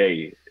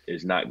 GPA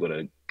is not going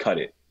to cut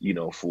it,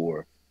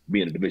 for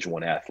being a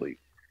Division I athlete,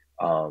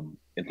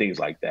 and things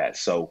like that.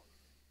 So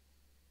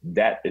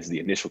that is the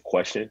initial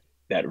question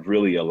that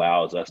really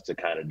allows us to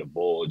kind of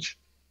divulge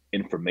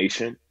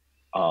information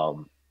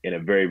in a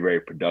very, very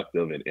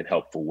productive and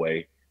helpful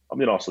way. I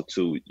mean, also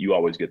too, you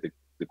always get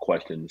the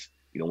questions,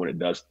 when it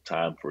does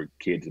time for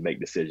kids to make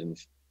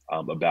decisions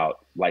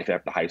about life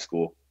after high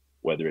school,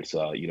 whether it's,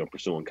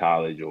 pursuing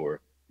college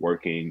or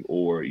working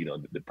or,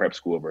 the prep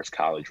school versus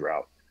college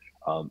route.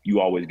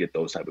 You always get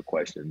those type of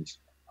questions.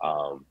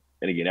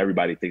 And again,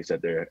 everybody thinks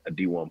that they're a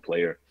D1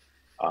 player.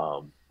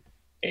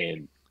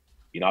 And,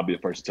 I'll be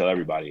the first to tell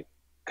everybody,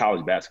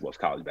 college basketball is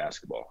college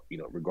basketball,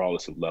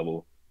 regardless of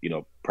level.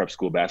 Prep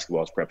school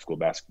basketball is prep school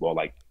basketball.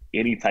 Like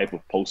any type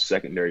of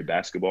post-secondary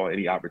basketball,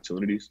 any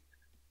opportunities,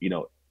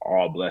 are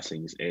all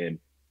blessings. And,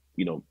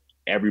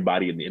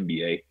 everybody in the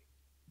NBA,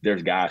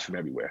 there's guys from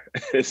everywhere.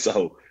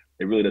 So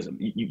It really doesn't.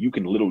 You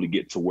can literally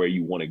get to where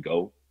you want to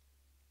go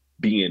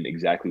being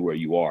exactly where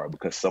you are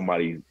because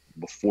somebody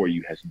before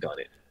you has done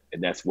it.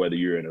 And that's whether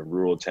you're in a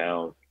rural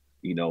town,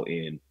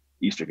 in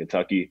Eastern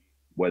Kentucky,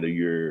 whether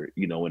you're,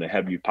 in a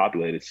heavily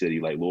populated city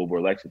like Louisville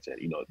or Lexington,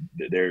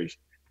 there's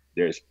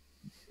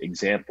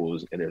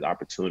examples and there's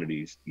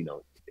opportunities,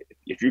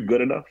 if you're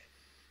good enough,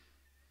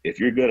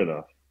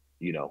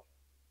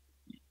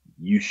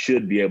 you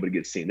should be able to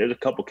get seen. There's a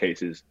couple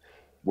cases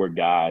where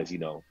guys,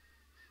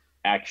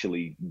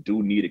 actually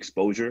do need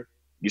exposure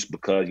just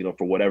because,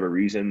 for whatever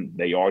reason,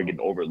 they are getting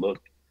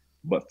overlooked.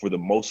 But for the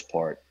most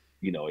part,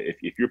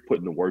 if you're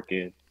putting the work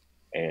in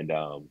and,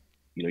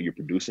 you're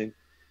producing,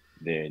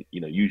 then,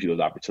 usually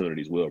those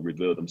opportunities will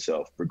reveal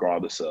themselves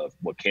regardless of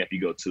what camp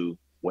you go to,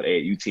 what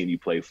AAU team you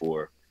play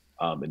for,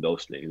 and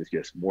those things. It's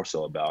just more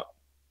so about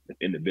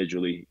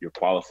individually, you're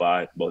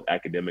qualified both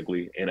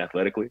academically and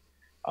athletically.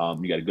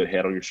 You got a good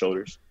head on your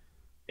shoulders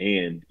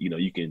and,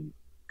 you can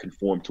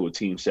conform to a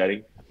team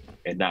setting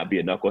and not be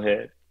a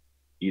knucklehead,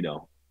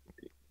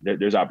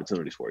 there's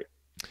opportunities for you.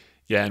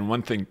 Yeah, and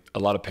one thing a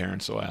lot of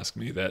parents will ask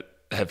me that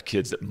have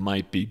kids that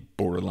might be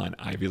borderline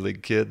Ivy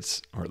League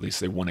kids, or at least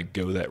they want to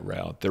go that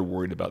route. They're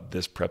worried about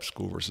this prep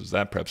school versus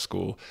that prep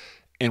school.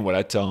 And what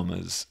I tell them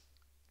is,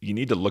 you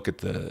need to look at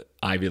the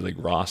Ivy League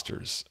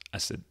rosters. I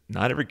said,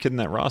 not every kid in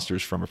that roster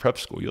is from a prep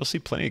school. You'll see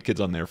plenty of kids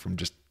on there from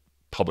just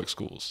public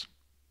schools,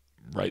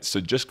 right?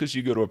 So just because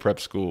you go to a prep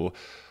school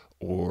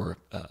or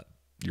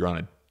you're on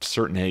a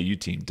certain AAU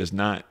team does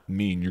not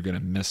mean you're going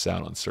to miss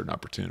out on certain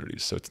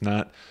opportunities. So it's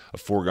not a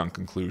foregone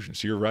conclusion.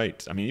 So you're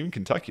right. I mean, even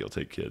Kentucky will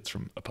take kids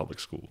from a public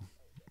school.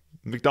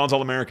 McDonald's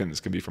All-Americans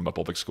can be from a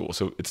public school.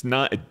 So it's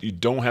not, you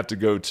don't have to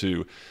go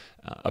to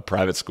a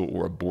private school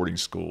or a boarding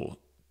school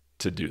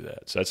to do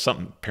that. So that's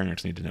something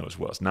parents need to know as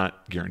well. It's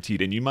not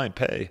guaranteed. And you might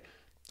pay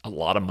a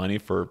lot of money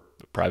for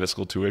private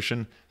school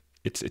tuition.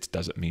 It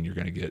doesn't mean you're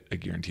going to get a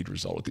guaranteed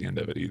result at the end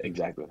of it either.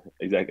 Exactly.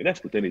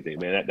 That's with anything,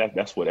 man.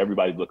 That's what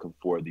everybody's looking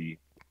for,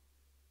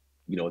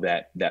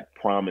 that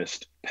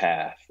promised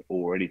path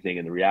or anything.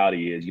 And the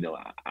reality is,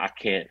 I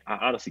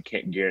honestly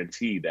can't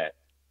guarantee that,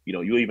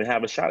 you'll even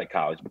have a shot at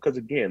college because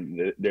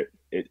again,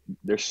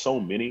 there's so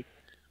many,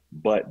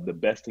 but the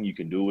best thing you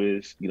can do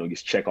is,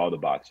 just check all the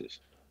boxes.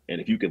 And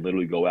if you can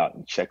literally go out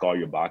and check all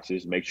your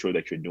boxes, make sure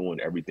that you're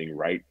doing everything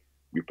right,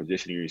 you're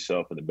positioning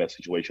yourself in the best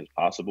situations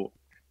possible.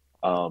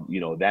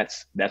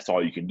 That's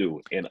all you can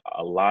do. And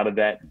a lot of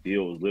that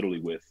deals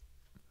literally with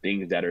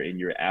things that are in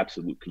your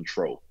absolute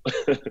control.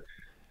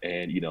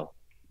 And,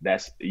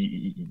 that's,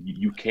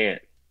 you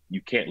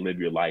can't live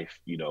your life,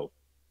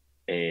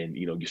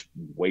 and, just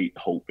wait,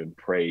 hope, and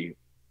pray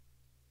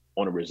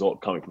on a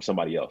result coming from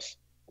somebody else.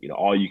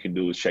 All you can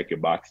do is check your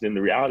boxes. And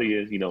the reality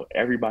is,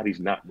 everybody's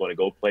not going to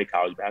go play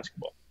college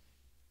basketball.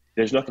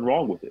 There's nothing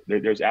wrong with it.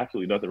 There's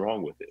absolutely nothing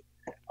wrong with it.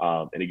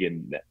 And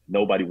again,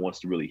 nobody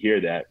wants to really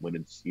hear that when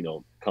it's,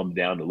 comes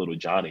down to little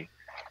Johnny.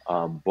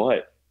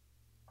 But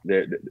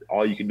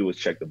all you can do is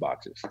check the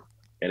boxes.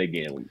 And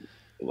again,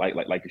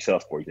 like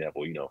yourself, for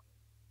example,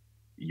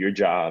 your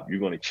job, you're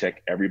going to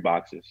check every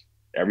box,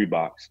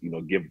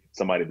 give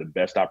somebody the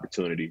best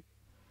opportunity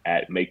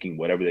at making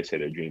whatever they say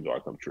their dreams are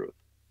come true.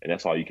 And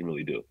that's all you can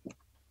really do.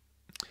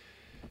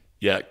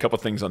 Yeah, a couple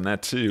things on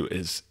that too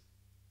is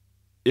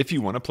if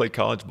you want to play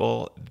college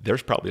ball,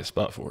 there's probably a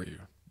spot for you.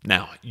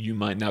 Now, you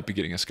might not be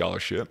getting a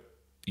scholarship.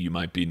 You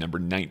might be number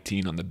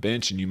 19 on the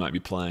bench and you might be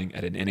playing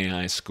at an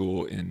NAI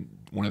school in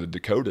one of the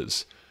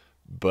Dakotas,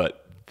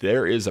 but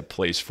there is a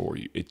place for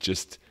you. It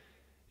just,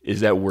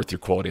 is that worth your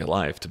quality of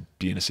life to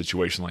be in a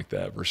situation like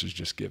that versus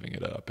just giving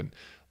it up? And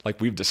like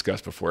we've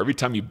discussed before, every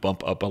time you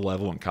bump up a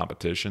level in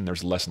competition,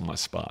 there's less and less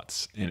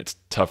spots and it's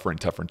tougher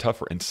and tougher and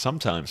tougher. And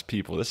sometimes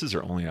people, this is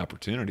their only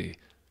opportunity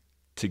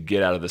to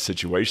get out of the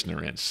situation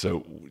they're in.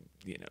 So,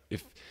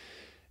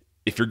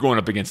 if you're going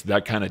up against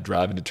that kind of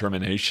drive and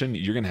determination,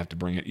 you're going to have to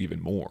bring it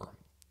even more.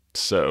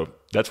 So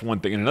that's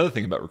one thing. And another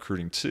thing about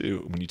recruiting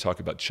too, when you talk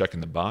about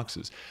checking the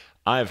boxes,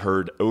 I've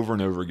heard over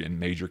and over again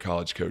major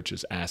college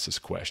coaches ask this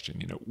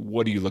question,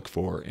 what do you look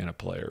for in a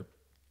player?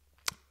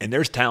 And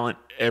there's talent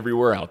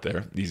everywhere out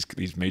there.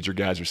 These major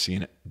guys are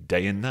seeing it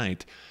day and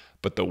night.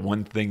 But the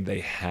one thing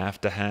they have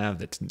to have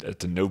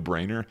that's a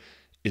no-brainer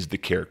is the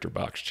character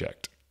box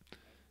checked.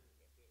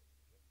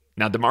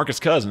 Now, DeMarcus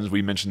Cousins,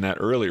 we mentioned that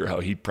earlier, how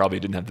he probably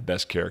didn't have the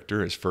best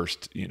character his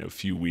first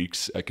few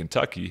weeks at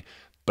Kentucky,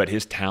 but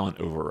his talent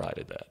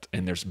overrided that.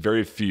 And there's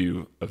very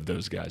few of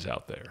those guys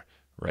out there,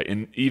 right?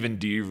 And even,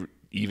 do you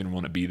even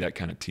want to be that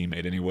kind of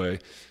teammate anyway?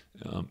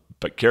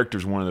 But character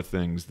is one of the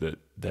things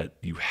that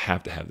you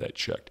have to have that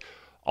checked.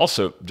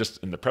 Also,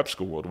 just in the prep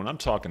school world, when I'm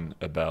talking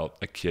about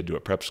a kid to a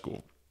prep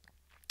school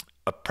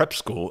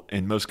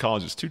and most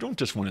colleges too don't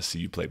just want to see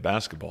you play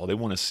basketball. They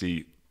want to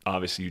see,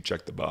 obviously, you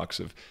check the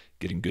box of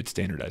getting good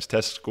standardized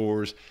test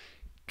scores,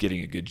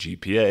 getting a good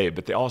GPA,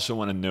 but they also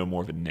want to know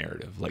more of a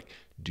narrative. Like,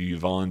 do you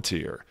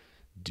volunteer?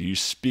 Do you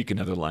speak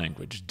another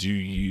language? Do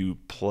you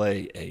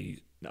play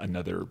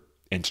another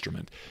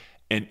instrument?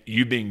 And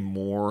you being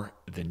more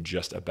than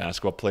just a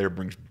basketball player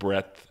brings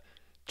breadth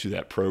to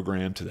that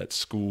program, to that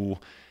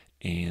school.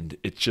 And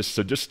it's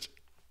just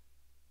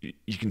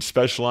you can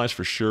specialize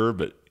for sure,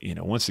 but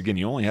once again,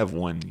 you only have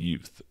one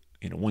youth,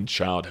 one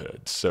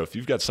childhood. So if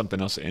you've got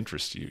something else that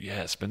interests you,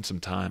 spend some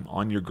time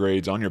on your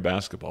grades, on your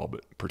basketball,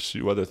 but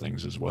pursue other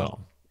things as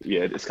well.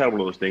 Yeah, it's kind of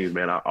one of those things,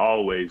 man. I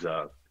always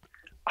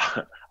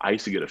I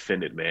used to get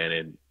offended, man,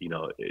 and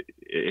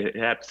it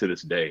happens to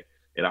this day.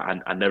 And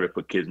I never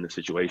put kids in this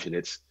situation.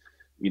 It's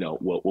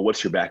well,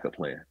 what's your backup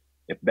plan?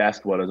 If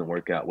basketball doesn't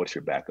work out, what's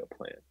your backup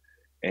plan?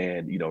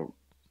 And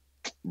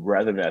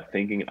rather than that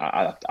thinking,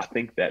 I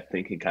think that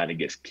thinking kind of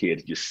gets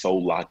kids just so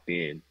locked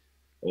in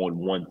on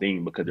one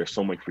thing because there's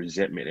so much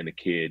resentment in a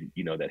kid,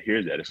 that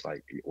hears that. It's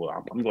like, well,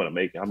 I'm going to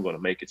make it. I'm going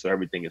to make it. So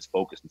everything is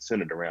focused and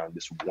centered around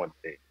this one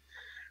thing.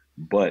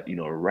 But,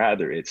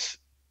 rather it's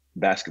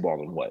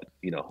basketball and what?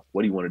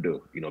 What do you want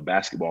to do?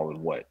 Basketball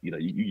and what?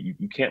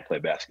 You can't play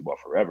basketball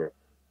forever.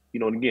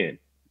 And again,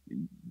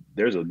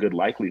 there's a good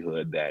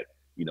likelihood that,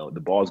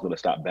 the ball is going to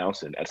stop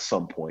bouncing at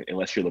some point,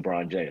 unless you're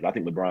LeBron James. I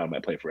think LeBron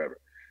might play forever.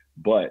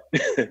 But,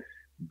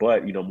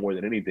 more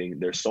than anything,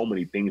 there's so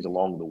many things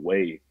along the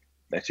way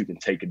that you can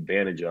take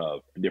advantage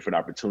of, different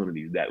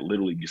opportunities that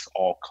literally just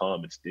all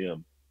come and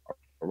stem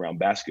around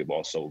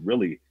basketball. So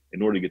really,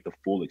 in order to get the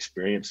full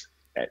experience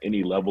at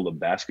any level of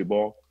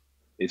basketball,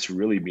 it's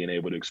really being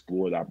able to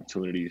explore the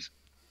opportunities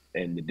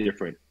and the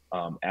different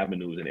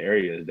avenues and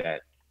areas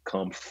that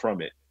come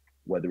from it,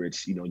 whether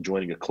it's,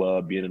 joining a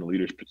club, being in a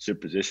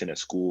leadership position at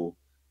school.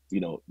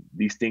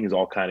 These things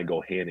all kind of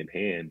go hand in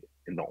hand.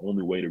 And the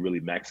only way to really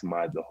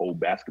maximize the whole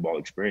basketball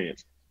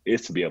experience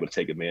is to be able to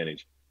take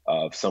advantage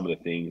of some of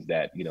the things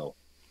that,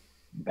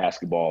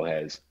 basketball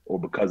has, or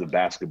because of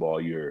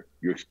basketball, you're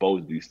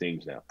exposed to these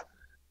things now.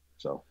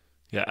 So.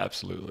 Yeah,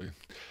 absolutely.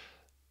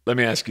 Let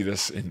me ask you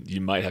this, and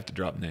you might have to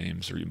drop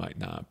names or you might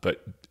not,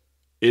 but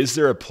is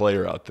there a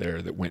player out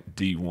there that went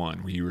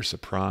D1 where you were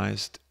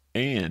surprised?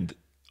 And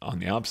on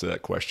the opposite of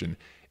that question,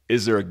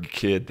 is there a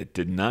kid that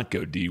did not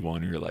go D1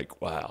 and you're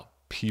like, wow,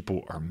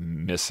 people are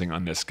missing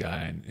on this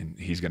guy and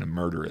he's going to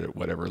murder it at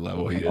whatever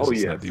level he is? Oh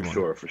yeah,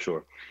 for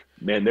sure.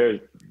 Man,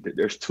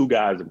 there's two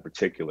guys in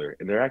particular,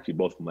 and they're actually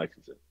both from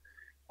Lexington.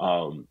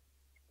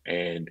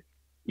 And,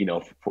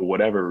 for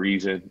whatever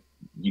reason,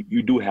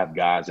 you do have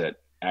guys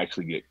that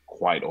actually get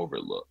quite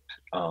overlooked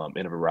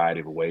in a variety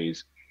of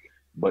ways.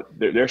 But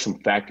there's some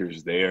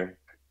factors there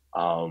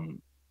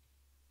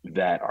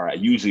that are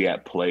usually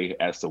at play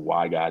as to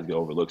why guys get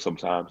overlooked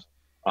sometimes.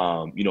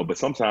 But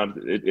sometimes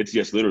it's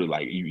just literally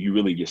like you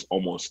really just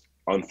almost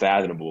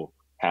unfathomable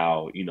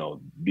how,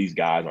 these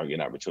guys aren't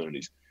getting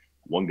opportunities.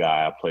 One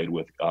guy I played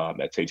with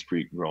at Tates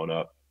Creek growing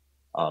up,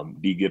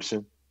 D.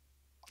 Gibson,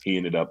 he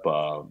ended up,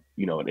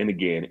 and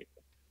again,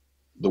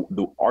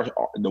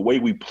 the way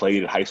we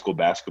played high school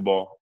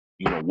basketball,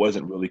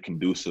 wasn't really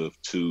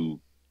conducive to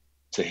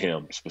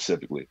him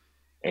specifically.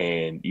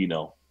 And,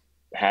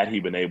 had he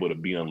been able to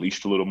be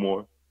unleashed a little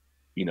more,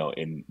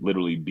 and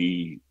literally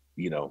be,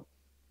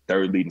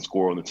 third leading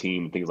scorer on the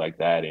team and things like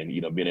that, and,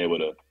 being able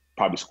to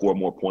probably score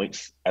more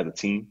points as a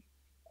team,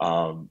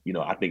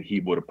 I think he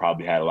would have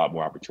probably had a lot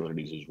more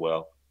opportunities as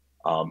well.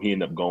 He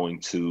ended up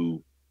going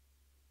to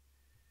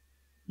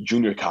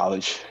junior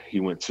college. He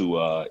went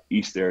to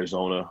East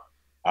Arizona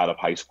out of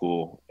high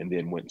school, and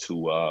then went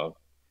to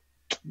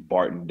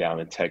Barton down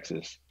in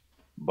Texas,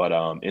 but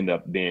ended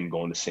up then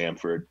going to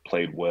Samford,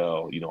 played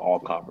well, all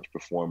conference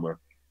performer.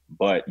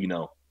 But,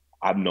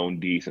 I've known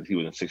D since he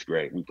was in sixth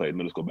grade. We played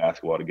middle school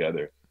basketball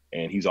together,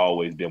 and he's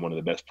always been one of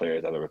the best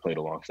players I've ever played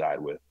alongside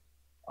with.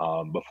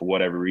 But for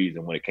whatever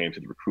reason, when it came to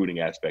the recruiting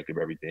aspect of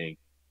everything,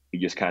 he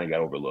just kind of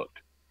got overlooked.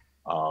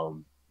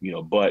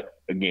 But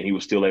again, he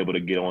was still able to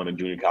get on in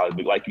junior college.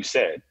 But like you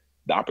said,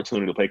 the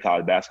opportunity to play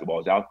college basketball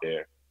is out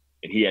there,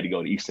 and he had to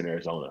go to Eastern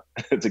Arizona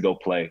to go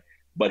play.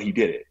 But he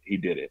did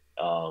it.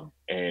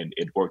 And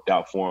it worked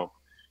out for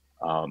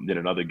him. Then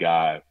another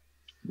guy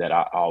that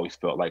I always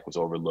felt like was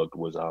overlooked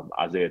was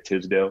Isaiah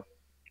Tisdale.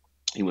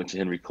 He went to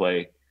Henry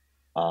Clay,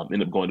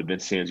 ended up going to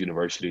Vincennes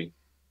University.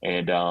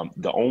 And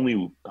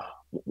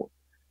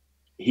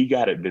he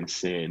got at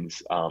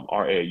Vincennes,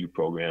 our AAU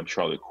program,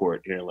 Charlotte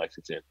Court here in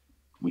Lexington.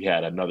 We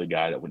had another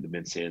guy that went to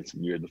Vincennes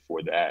some years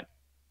before that,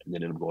 and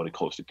then ended up going to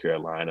Coastal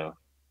Carolina.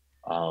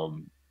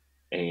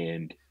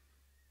 And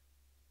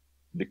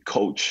the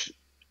coach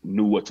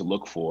knew what to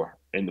look for,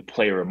 and the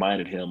player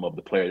reminded him of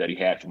the player that he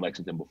had from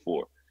Lexington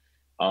before.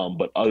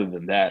 But other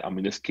than that,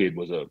 this kid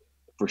was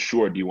for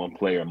sure D1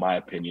 player, in my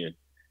opinion.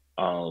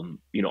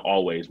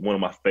 Always one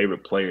of my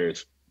favorite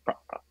players,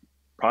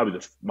 probably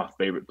my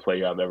favorite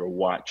player I've ever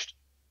watched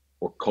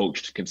or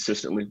coached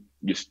consistently,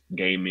 just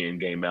game in,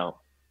 game out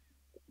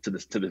to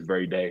this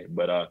very day.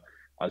 But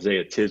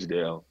Isaiah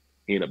Tisdale,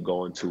 he ended up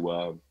going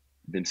to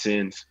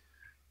Vincennes.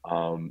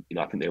 I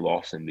think they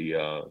lost in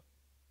the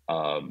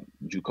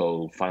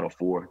JUCO Final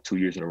Four 2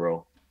 years in a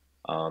row.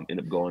 Ended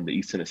up going to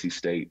East Tennessee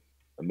State.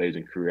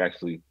 Amazing career.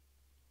 Actually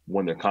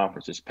won their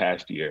conference this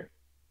past year.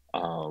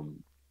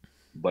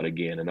 But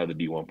again, another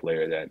D1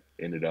 player that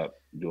ended up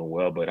doing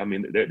well. But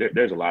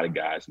there's a lot of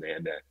guys,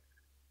 man, that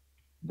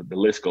the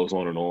list goes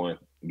on and on.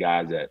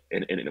 Guys that,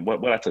 and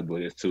what I took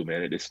with this too,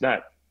 man,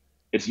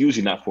 it's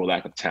usually not for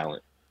lack of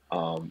talent.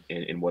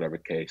 In whatever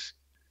case,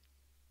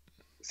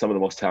 some of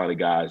the most talented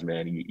guys,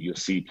 man, you'll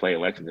see play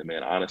in Lexington,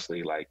 man.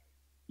 Honestly, like,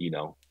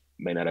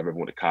 may not have ever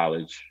went to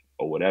college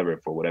or whatever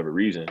for whatever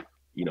reason,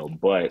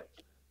 but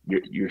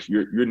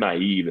you're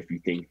naive if you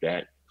think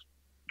that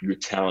you're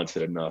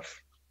talented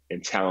enough,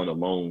 and talent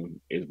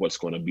alone is what's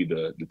going to be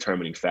the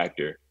determining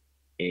factor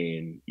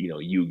in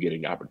you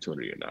getting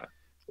opportunity or not.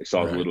 It's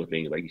all the little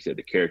things, like you said,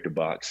 the character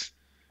box.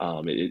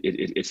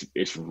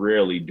 It's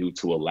rarely due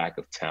to a lack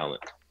of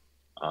talent,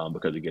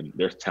 because again,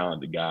 there's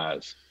talented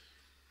guys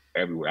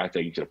everywhere. I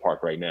take you to the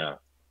park right now,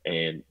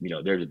 and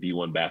there's a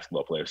D1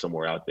 basketball player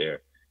somewhere out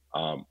there,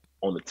 on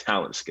the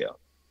talent scale.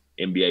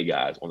 NBA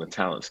guys on the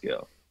talent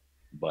scale,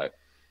 but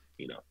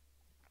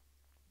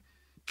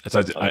It's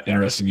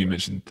interesting you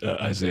mentioned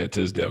Isaiah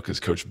Tisdale, because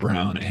Coach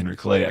Brown and Henry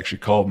Clay actually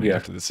called me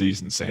after the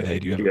season saying, "Hey,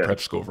 do you have a prep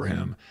school for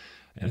him?"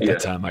 And at that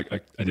time, I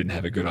didn't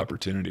have a good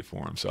opportunity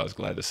for him, so I was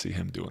glad to see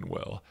him doing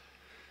well.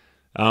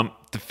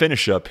 To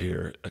finish up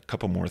here, a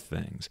couple more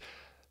things.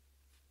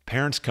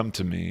 Parents come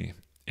to me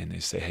and they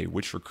say, "Hey,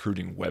 which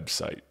recruiting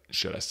website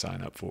should I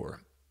sign up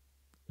for?"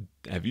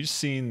 Have you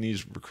seen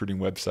these recruiting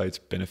websites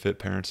benefit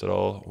parents at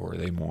all, or are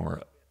they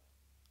more?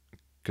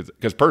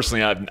 Because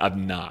personally, I've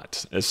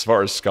not, as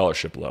far as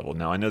scholarship level.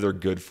 Now, I know they're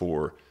good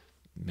for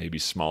maybe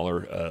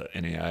smaller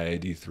NAIA,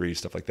 D3,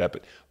 stuff like that,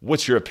 but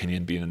what's your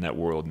opinion being in that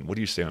world, and what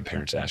do you say when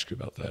parents ask you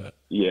about that?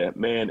 Yeah,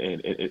 man,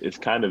 and it's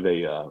kind of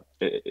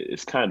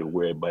it's kind of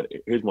weird, but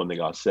here's one thing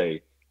I'll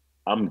say.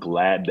 I'm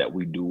glad that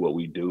we do what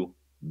we do,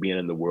 being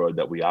in the world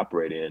that we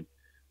operate in,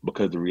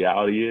 because the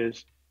reality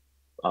is,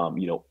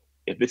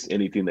 if it's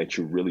anything that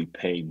you're really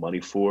paying money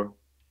for,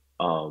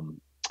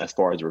 as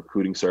far as a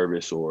recruiting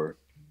service or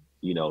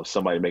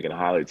somebody making a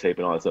highlight tape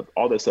and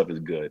all that stuff is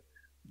good.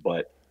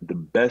 But the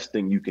best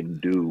thing you can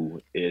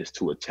do is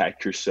to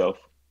attach yourself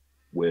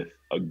with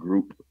a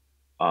group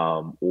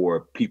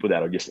or people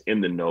that are just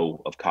in the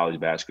know of college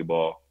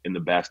basketball, in the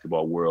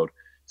basketball world.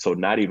 So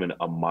not even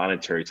a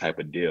monetary type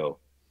of deal,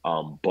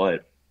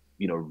 but,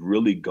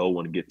 really go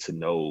and get to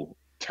know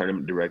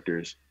tournament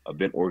directors,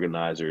 event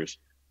organizers,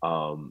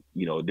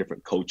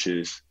 different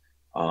coaches,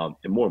 and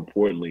more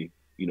importantly,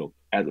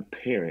 as a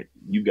parent,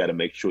 you got to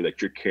make sure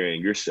that you're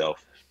carrying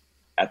yourself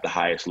at the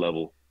highest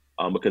level.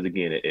 Because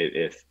again,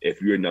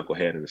 if you're a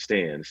knucklehead in the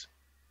stands,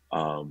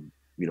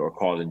 or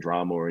causing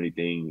drama or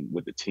anything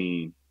with the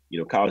team,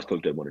 college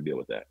coach doesn't want to deal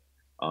with that.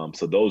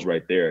 So those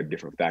right there are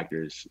different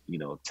factors.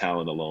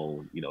 Talent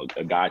alone.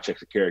 A guy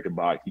checks a character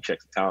box, he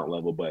checks the talent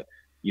level, but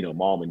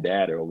mom and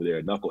dad are over there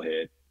a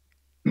knucklehead.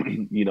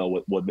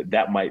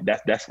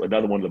 That's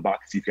another one of the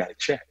boxes you've got to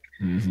check.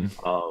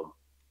 Mm-hmm.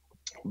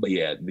 But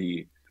yeah,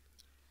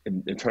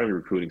 in terms of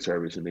recruiting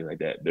service and things like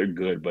that, they're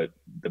good. But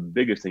the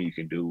biggest thing you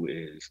can do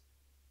is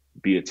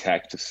be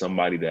attached to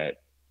somebody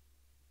that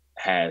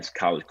has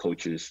college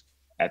coaches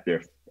at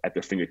their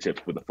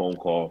fingertips with a phone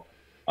call.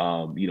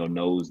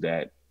 Knows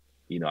that,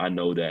 I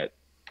know that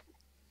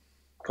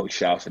Coach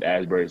Schaus at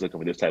Asbury is looking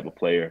for this type of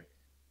player.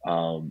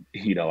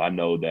 I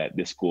know that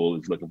this school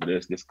is looking for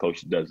this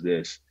coach does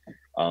this,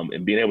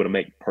 and being able to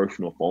make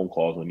personal phone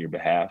calls on your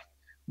behalf.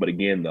 But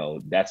again,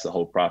 though, that's the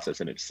whole process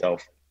in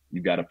itself.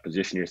 You got to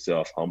position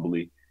yourself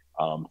humbly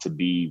to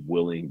be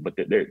willing. But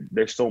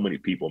there's so many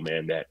people,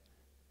 man, that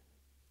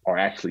are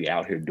actually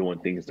out here doing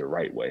things the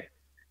right way.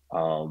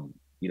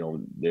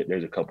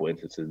 There's a couple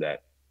instances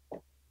that,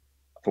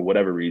 for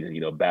whatever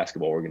reason,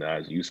 basketball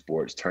organizers, youth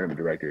sports, tournament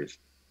directors,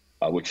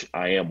 which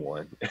I am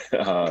one,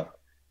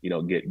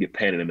 get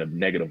painted in a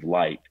negative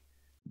light.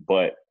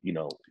 But,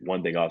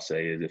 one thing I'll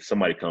say is if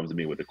somebody comes to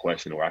me with a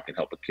question or I can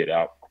help a kid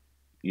out,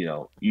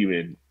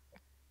 even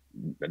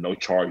no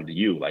charge to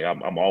you, like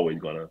I'm always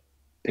going to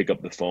pick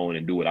up the phone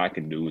and do what I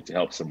can do to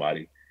help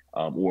somebody,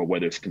 or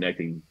whether it's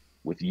connecting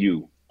with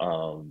you.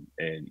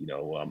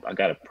 I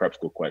got a prep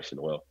school question.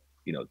 Well,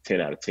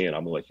 10 out of 10,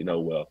 I'm gonna let you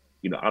know,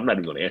 I'm not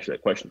even going to answer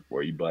that question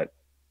for you, but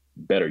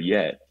better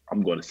yet,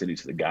 I'm going to send you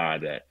to the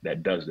guy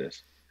that does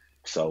this.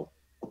 So,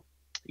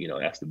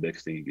 that's the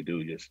biggest thing you can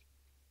do. Just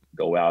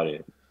go out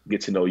and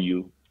get to know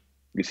you,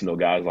 get to know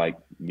guys like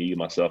me,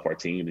 myself, our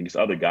team, and just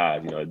other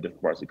guys, in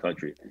different parts of the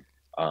country.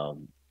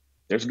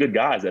 There's good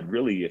guys that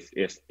really,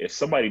 if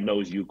somebody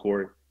knows you,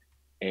 Corey,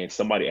 and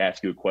somebody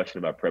asks you a question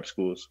about prep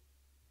schools,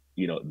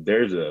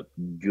 there's a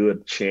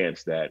good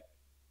chance that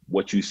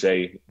what you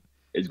say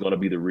is going to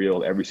be the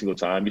real every single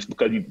time, just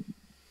because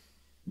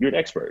you're an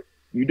expert.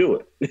 You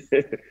do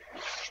it.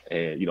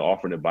 And,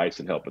 offering advice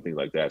and help and things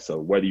like that. So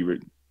whether you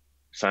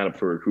sign up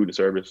for a recruiting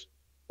service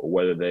or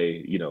whether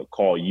they,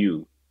 call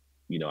you,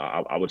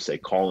 I would say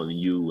calling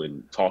you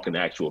and talking to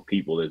actual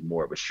people is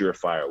more of a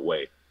surefire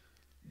way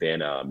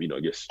than,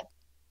 just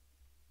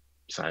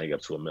signing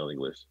up to a mailing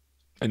list.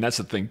 And that's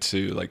the thing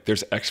too. Like,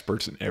 there's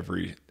experts in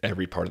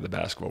every part of the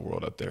basketball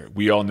world up there.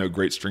 We all know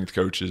great strength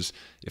coaches.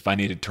 If I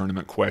need a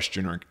tournament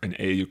question or an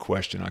AAU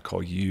question, I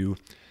call you.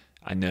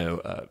 I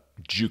know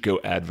JUCO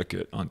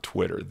Advocate on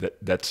Twitter.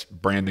 That's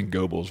Brandon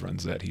Goebbels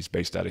runs that. He's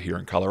based out of here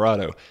in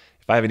Colorado,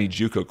 If I have any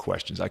JUCO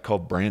questions, I call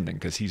Brandon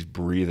because he's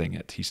breathing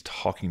it. He's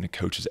talking to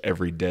coaches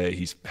every day.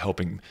 He's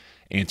helping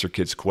answer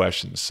kids'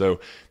 questions. So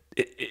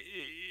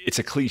it's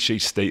a cliche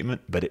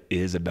statement, but it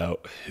is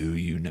about who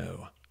you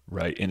know,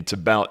 right? And it's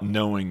about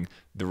knowing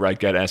the right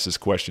guy to ask this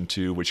question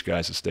to, which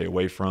guys to stay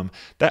away from.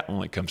 That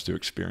only comes through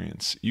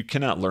experience. You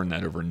cannot learn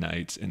that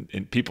overnight.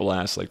 And people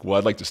ask, like, well,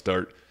 I'd like to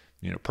start,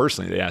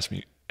 personally, they ask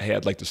me, hey,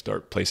 I'd like to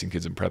start placing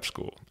kids in prep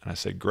school. And I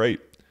say, great.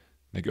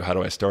 They go, how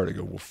do I start? I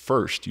go, well,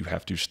 first you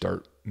have to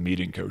start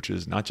meeting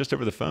coaches, not just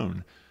over the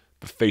phone,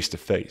 but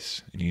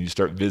face-to-face. And you need to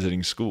start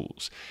visiting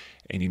schools.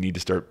 And you need to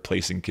start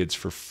placing kids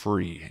for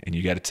free. And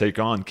you got to take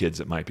on kids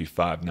that might be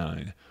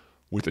 5'9",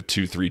 with a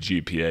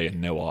 2.3 GPA and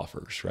no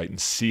offers, right? And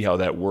see how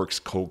that works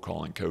cold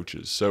calling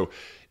coaches. So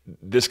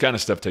this kind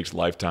of stuff takes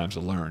lifetimes to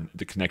learn.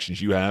 The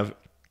connections you have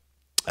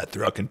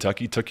throughout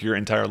Kentucky took your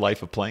entire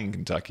life of playing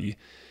Kentucky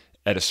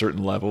at a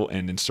certain level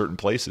and in certain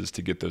places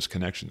to get those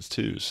connections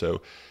too.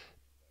 So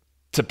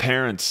to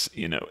parents,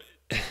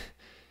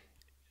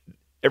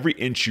 every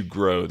inch you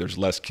grow, there's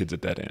less kids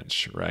at that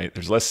inch, right?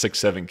 There's less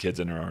 6'7" kids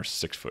than there are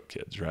 6-foot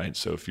kids, right?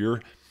 So if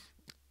you're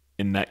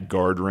in that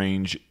guard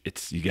range,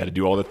 you got to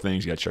do all the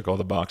things. You got to check all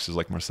the boxes,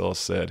 like Marcellus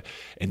said,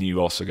 and you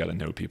also got to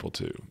know people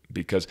too.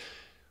 Because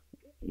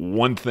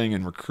one thing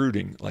in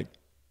recruiting, like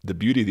the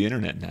beauty of the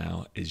internet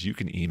now, is you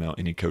can email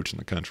any coach in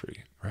the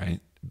country,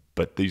 right?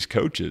 But these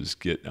coaches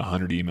get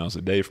 100 emails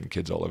a day from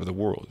kids all over the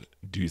world.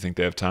 Do you think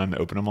they have time to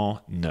open them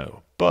all?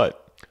 No.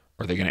 But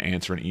are they going to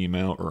answer an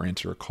email or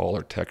answer a call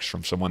or text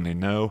from someone they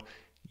know?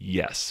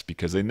 Yes,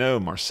 because they know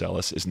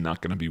Marcellus is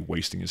not going to be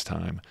wasting his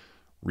time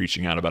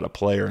reaching out about a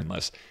player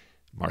unless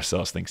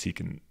Marcellus thinks he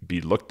can be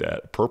looked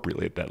at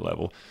appropriately at that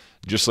level.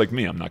 Just like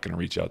me, I'm not going to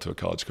reach out to a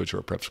college coach or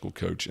a prep school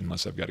coach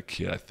unless I've got a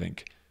kid I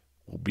think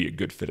will be a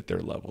good fit at their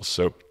level.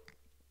 So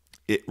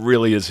it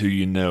really is who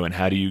you know. And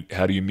how do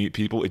you meet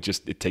people?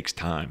 It takes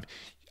time.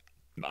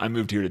 I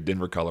moved here to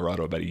Denver,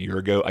 Colorado about a year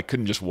ago. I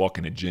couldn't just walk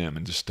in a gym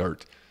and just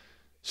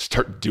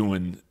start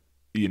doing,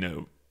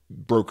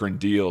 brokering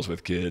deals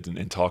with kids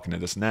and talking to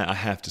this and that. I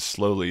have to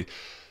slowly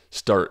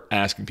start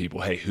asking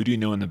people, hey, who do you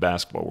know in the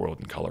basketball world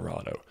in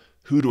Colorado?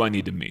 Who do I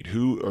need to meet?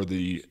 Who are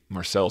the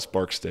Marcellus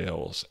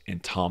Barksdales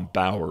and Tom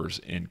Bowers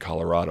in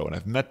Colorado? And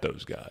I've met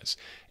those guys.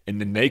 And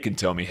then they can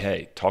tell me,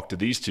 hey, talk to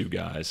these two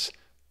guys,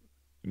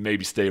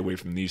 maybe stay away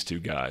from these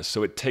two guys.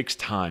 So it takes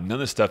time. None of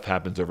this stuff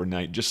happens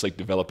overnight, just like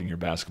developing your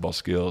basketball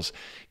skills,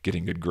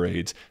 getting good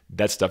grades.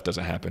 That stuff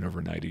doesn't happen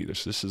overnight either.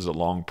 So this is a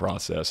long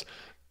process.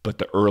 But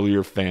the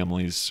earlier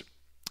families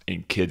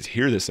and kids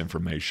hear this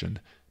information,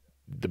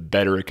 the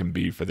better it can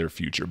be for their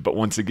future. But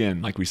once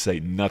again, like we say,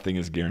 nothing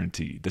is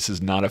guaranteed. This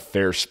is not a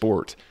fair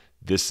sport.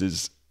 This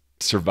is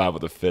survival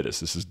of the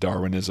fittest. This is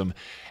Darwinism,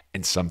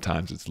 and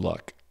sometimes it's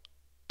luck.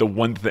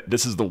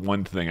 This is the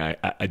one thing I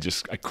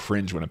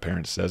cringe when a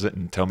parent says it.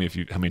 And tell me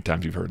how many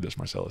times you've heard this,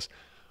 Marcellus.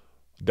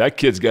 That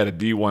kid's got a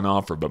D1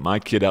 offer, but my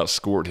kid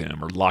outscored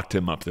him or locked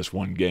him up this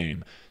one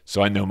game.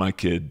 So I know my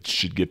kid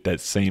should get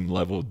that same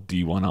level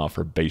D1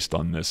 offer based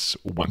on this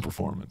one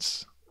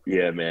performance.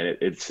 Yeah, man,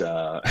 it's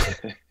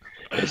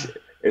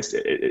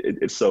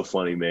so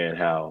funny, man,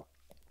 how,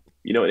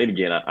 and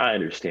again, I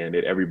understand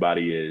it.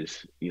 Everybody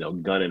is,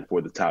 gunning for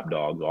the top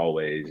dogs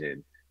always,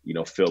 and,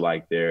 feel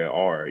like they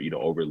are,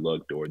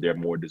 overlooked or they're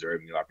more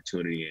deserving of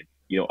opportunity.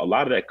 And, a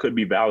lot of that could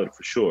be valid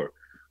for sure.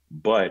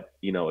 But,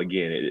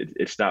 again,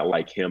 it's not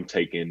like him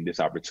taking this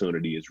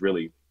opportunity is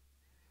really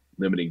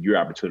limiting your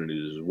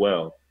opportunities as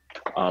well.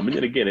 And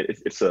then again,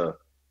 it's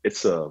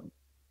a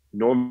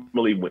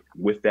normally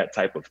with that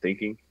type of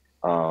thinking.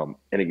 And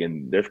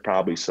again, there's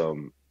probably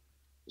some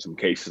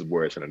cases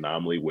where it's an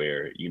anomaly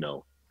where,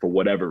 for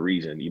whatever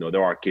reason,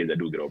 there are kids that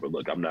do get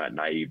overlooked. I'm not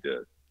naive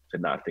to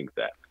not think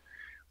that.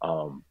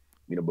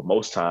 But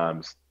most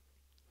times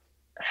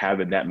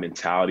having that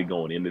mentality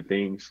going into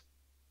things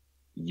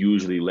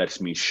usually lets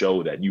me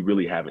show that you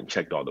really haven't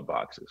checked all the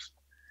boxes.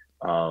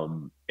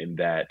 And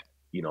that,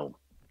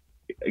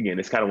 again,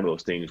 it's kind of one of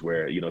those things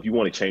where, if you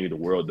want to change the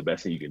world, the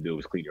best thing you can do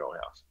is clean your own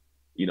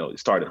house,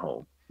 start at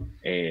home.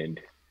 And,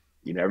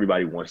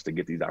 everybody wants to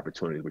get these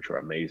opportunities, which are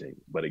amazing.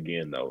 But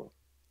again, though,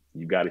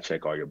 you got to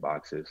check all your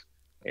boxes,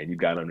 and you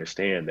got to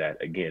understand that,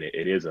 again,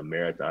 it is a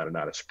marathon and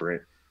not a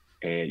sprint.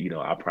 And,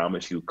 I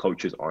promise you,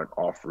 coaches aren't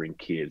offering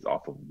kids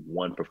off of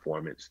one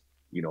performance,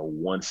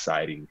 one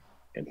sighting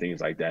and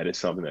things like that. It's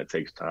something that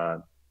takes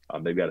time.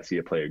 They've got to see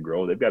a player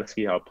grow. They've got to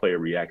see how a player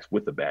reacts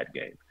with a bad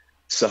game.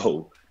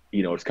 So,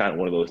 it's kind of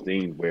one of those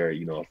things where,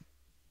 you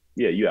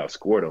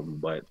outscored them,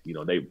 but,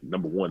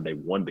 number one, they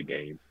won the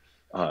game.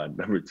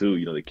 Number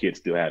two, the kid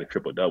still had a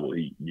triple-double.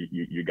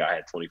 Your guy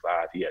had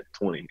 25, he had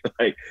 20.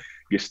 Like,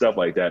 your stuff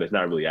like that, it's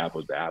not really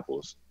apples to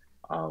apples.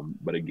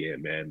 But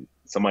again, man,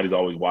 somebody's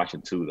always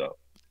watching too, though.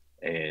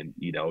 And,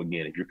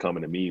 again, if you're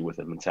coming to me with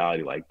a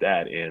mentality like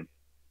that and,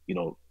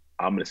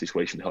 I'm in a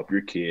situation to help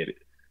your kid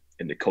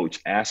and the coach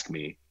asked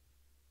me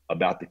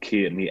about the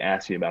kid and he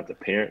asked me about the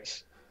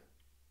parents.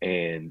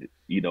 And,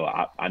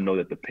 I know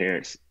that the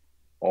parents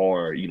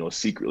are,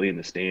 secretly in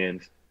the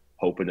stands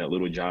hoping that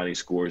little Johnny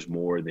scores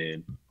more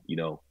than,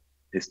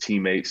 his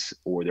teammates,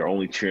 or they're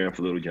only cheering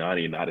for little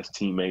Johnny and not his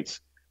teammates,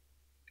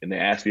 and they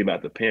ask me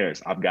about the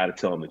parents, I've got to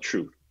tell them the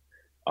truth.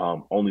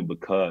 Only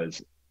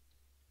because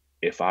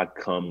if I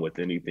come with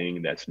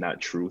anything that's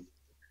not truth,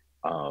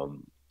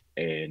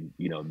 and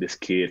this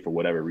kid, for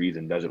whatever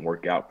reason, doesn't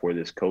work out for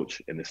this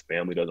coach, and this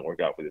family doesn't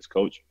work out for this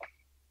coach,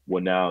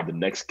 well, now the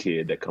next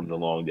kid that comes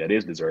along that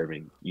is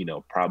deserving,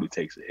 probably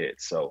takes a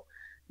hit. So,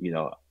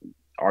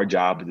 our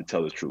job is to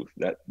tell the truth.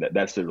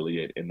 That's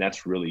really it. And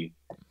that's really,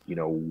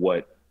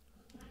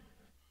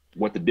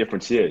 what the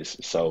difference is.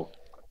 So,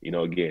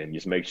 again,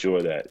 just make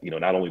sure that,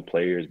 not only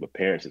players, but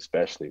parents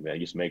especially, man,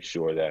 just make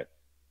sure that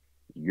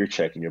you're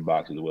checking your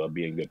boxes as well,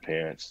 being good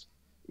parents,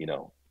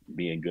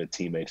 being good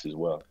teammates as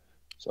well.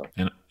 So,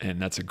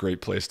 and that's a great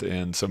place to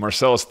end. So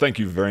Marcellus, thank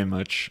you very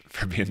much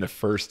for being the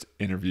first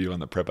interview on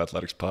the Prep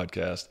Athletics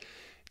podcast.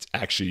 It's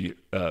actually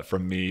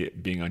from me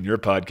being on your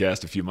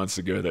podcast a few months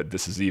ago that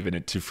this is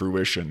even to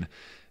fruition,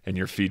 and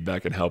your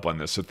feedback and help on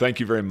this. So thank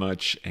you very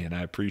much, and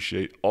I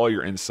appreciate all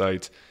your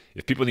insights.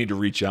 If people need to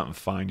reach out and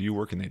find you,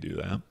 where can they do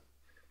that?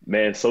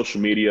 Man,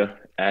 social media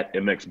at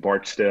MX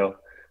Barksdale.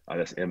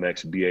 That's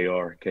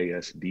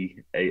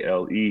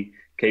MXBARKSDALE.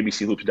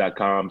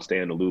 KBCHoops.com. Stay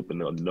in the loop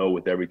and know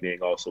with everything.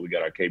 Also, we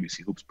got our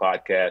KBC Hoops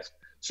podcast.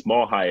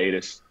 Small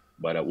hiatus,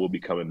 but we'll be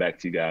coming back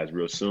to you guys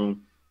real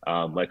soon.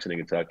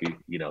 Lexington, Kentucky,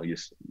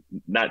 just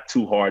not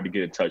too hard to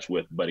get in touch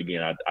with. But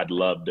again, I'd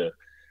love to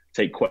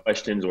take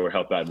questions or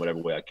help out in whatever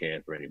way I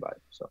can for anybody.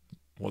 So.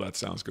 Well, that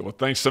sounds good. Well,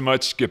 thanks so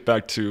much. Get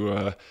back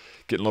to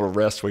getting a little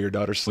rest while your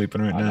daughter's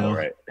sleeping right now. All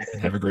right.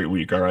 Have a great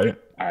week. All right.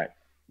 All right.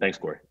 Thanks,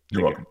 Corey.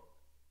 You're welcome.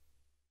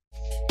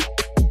 Care.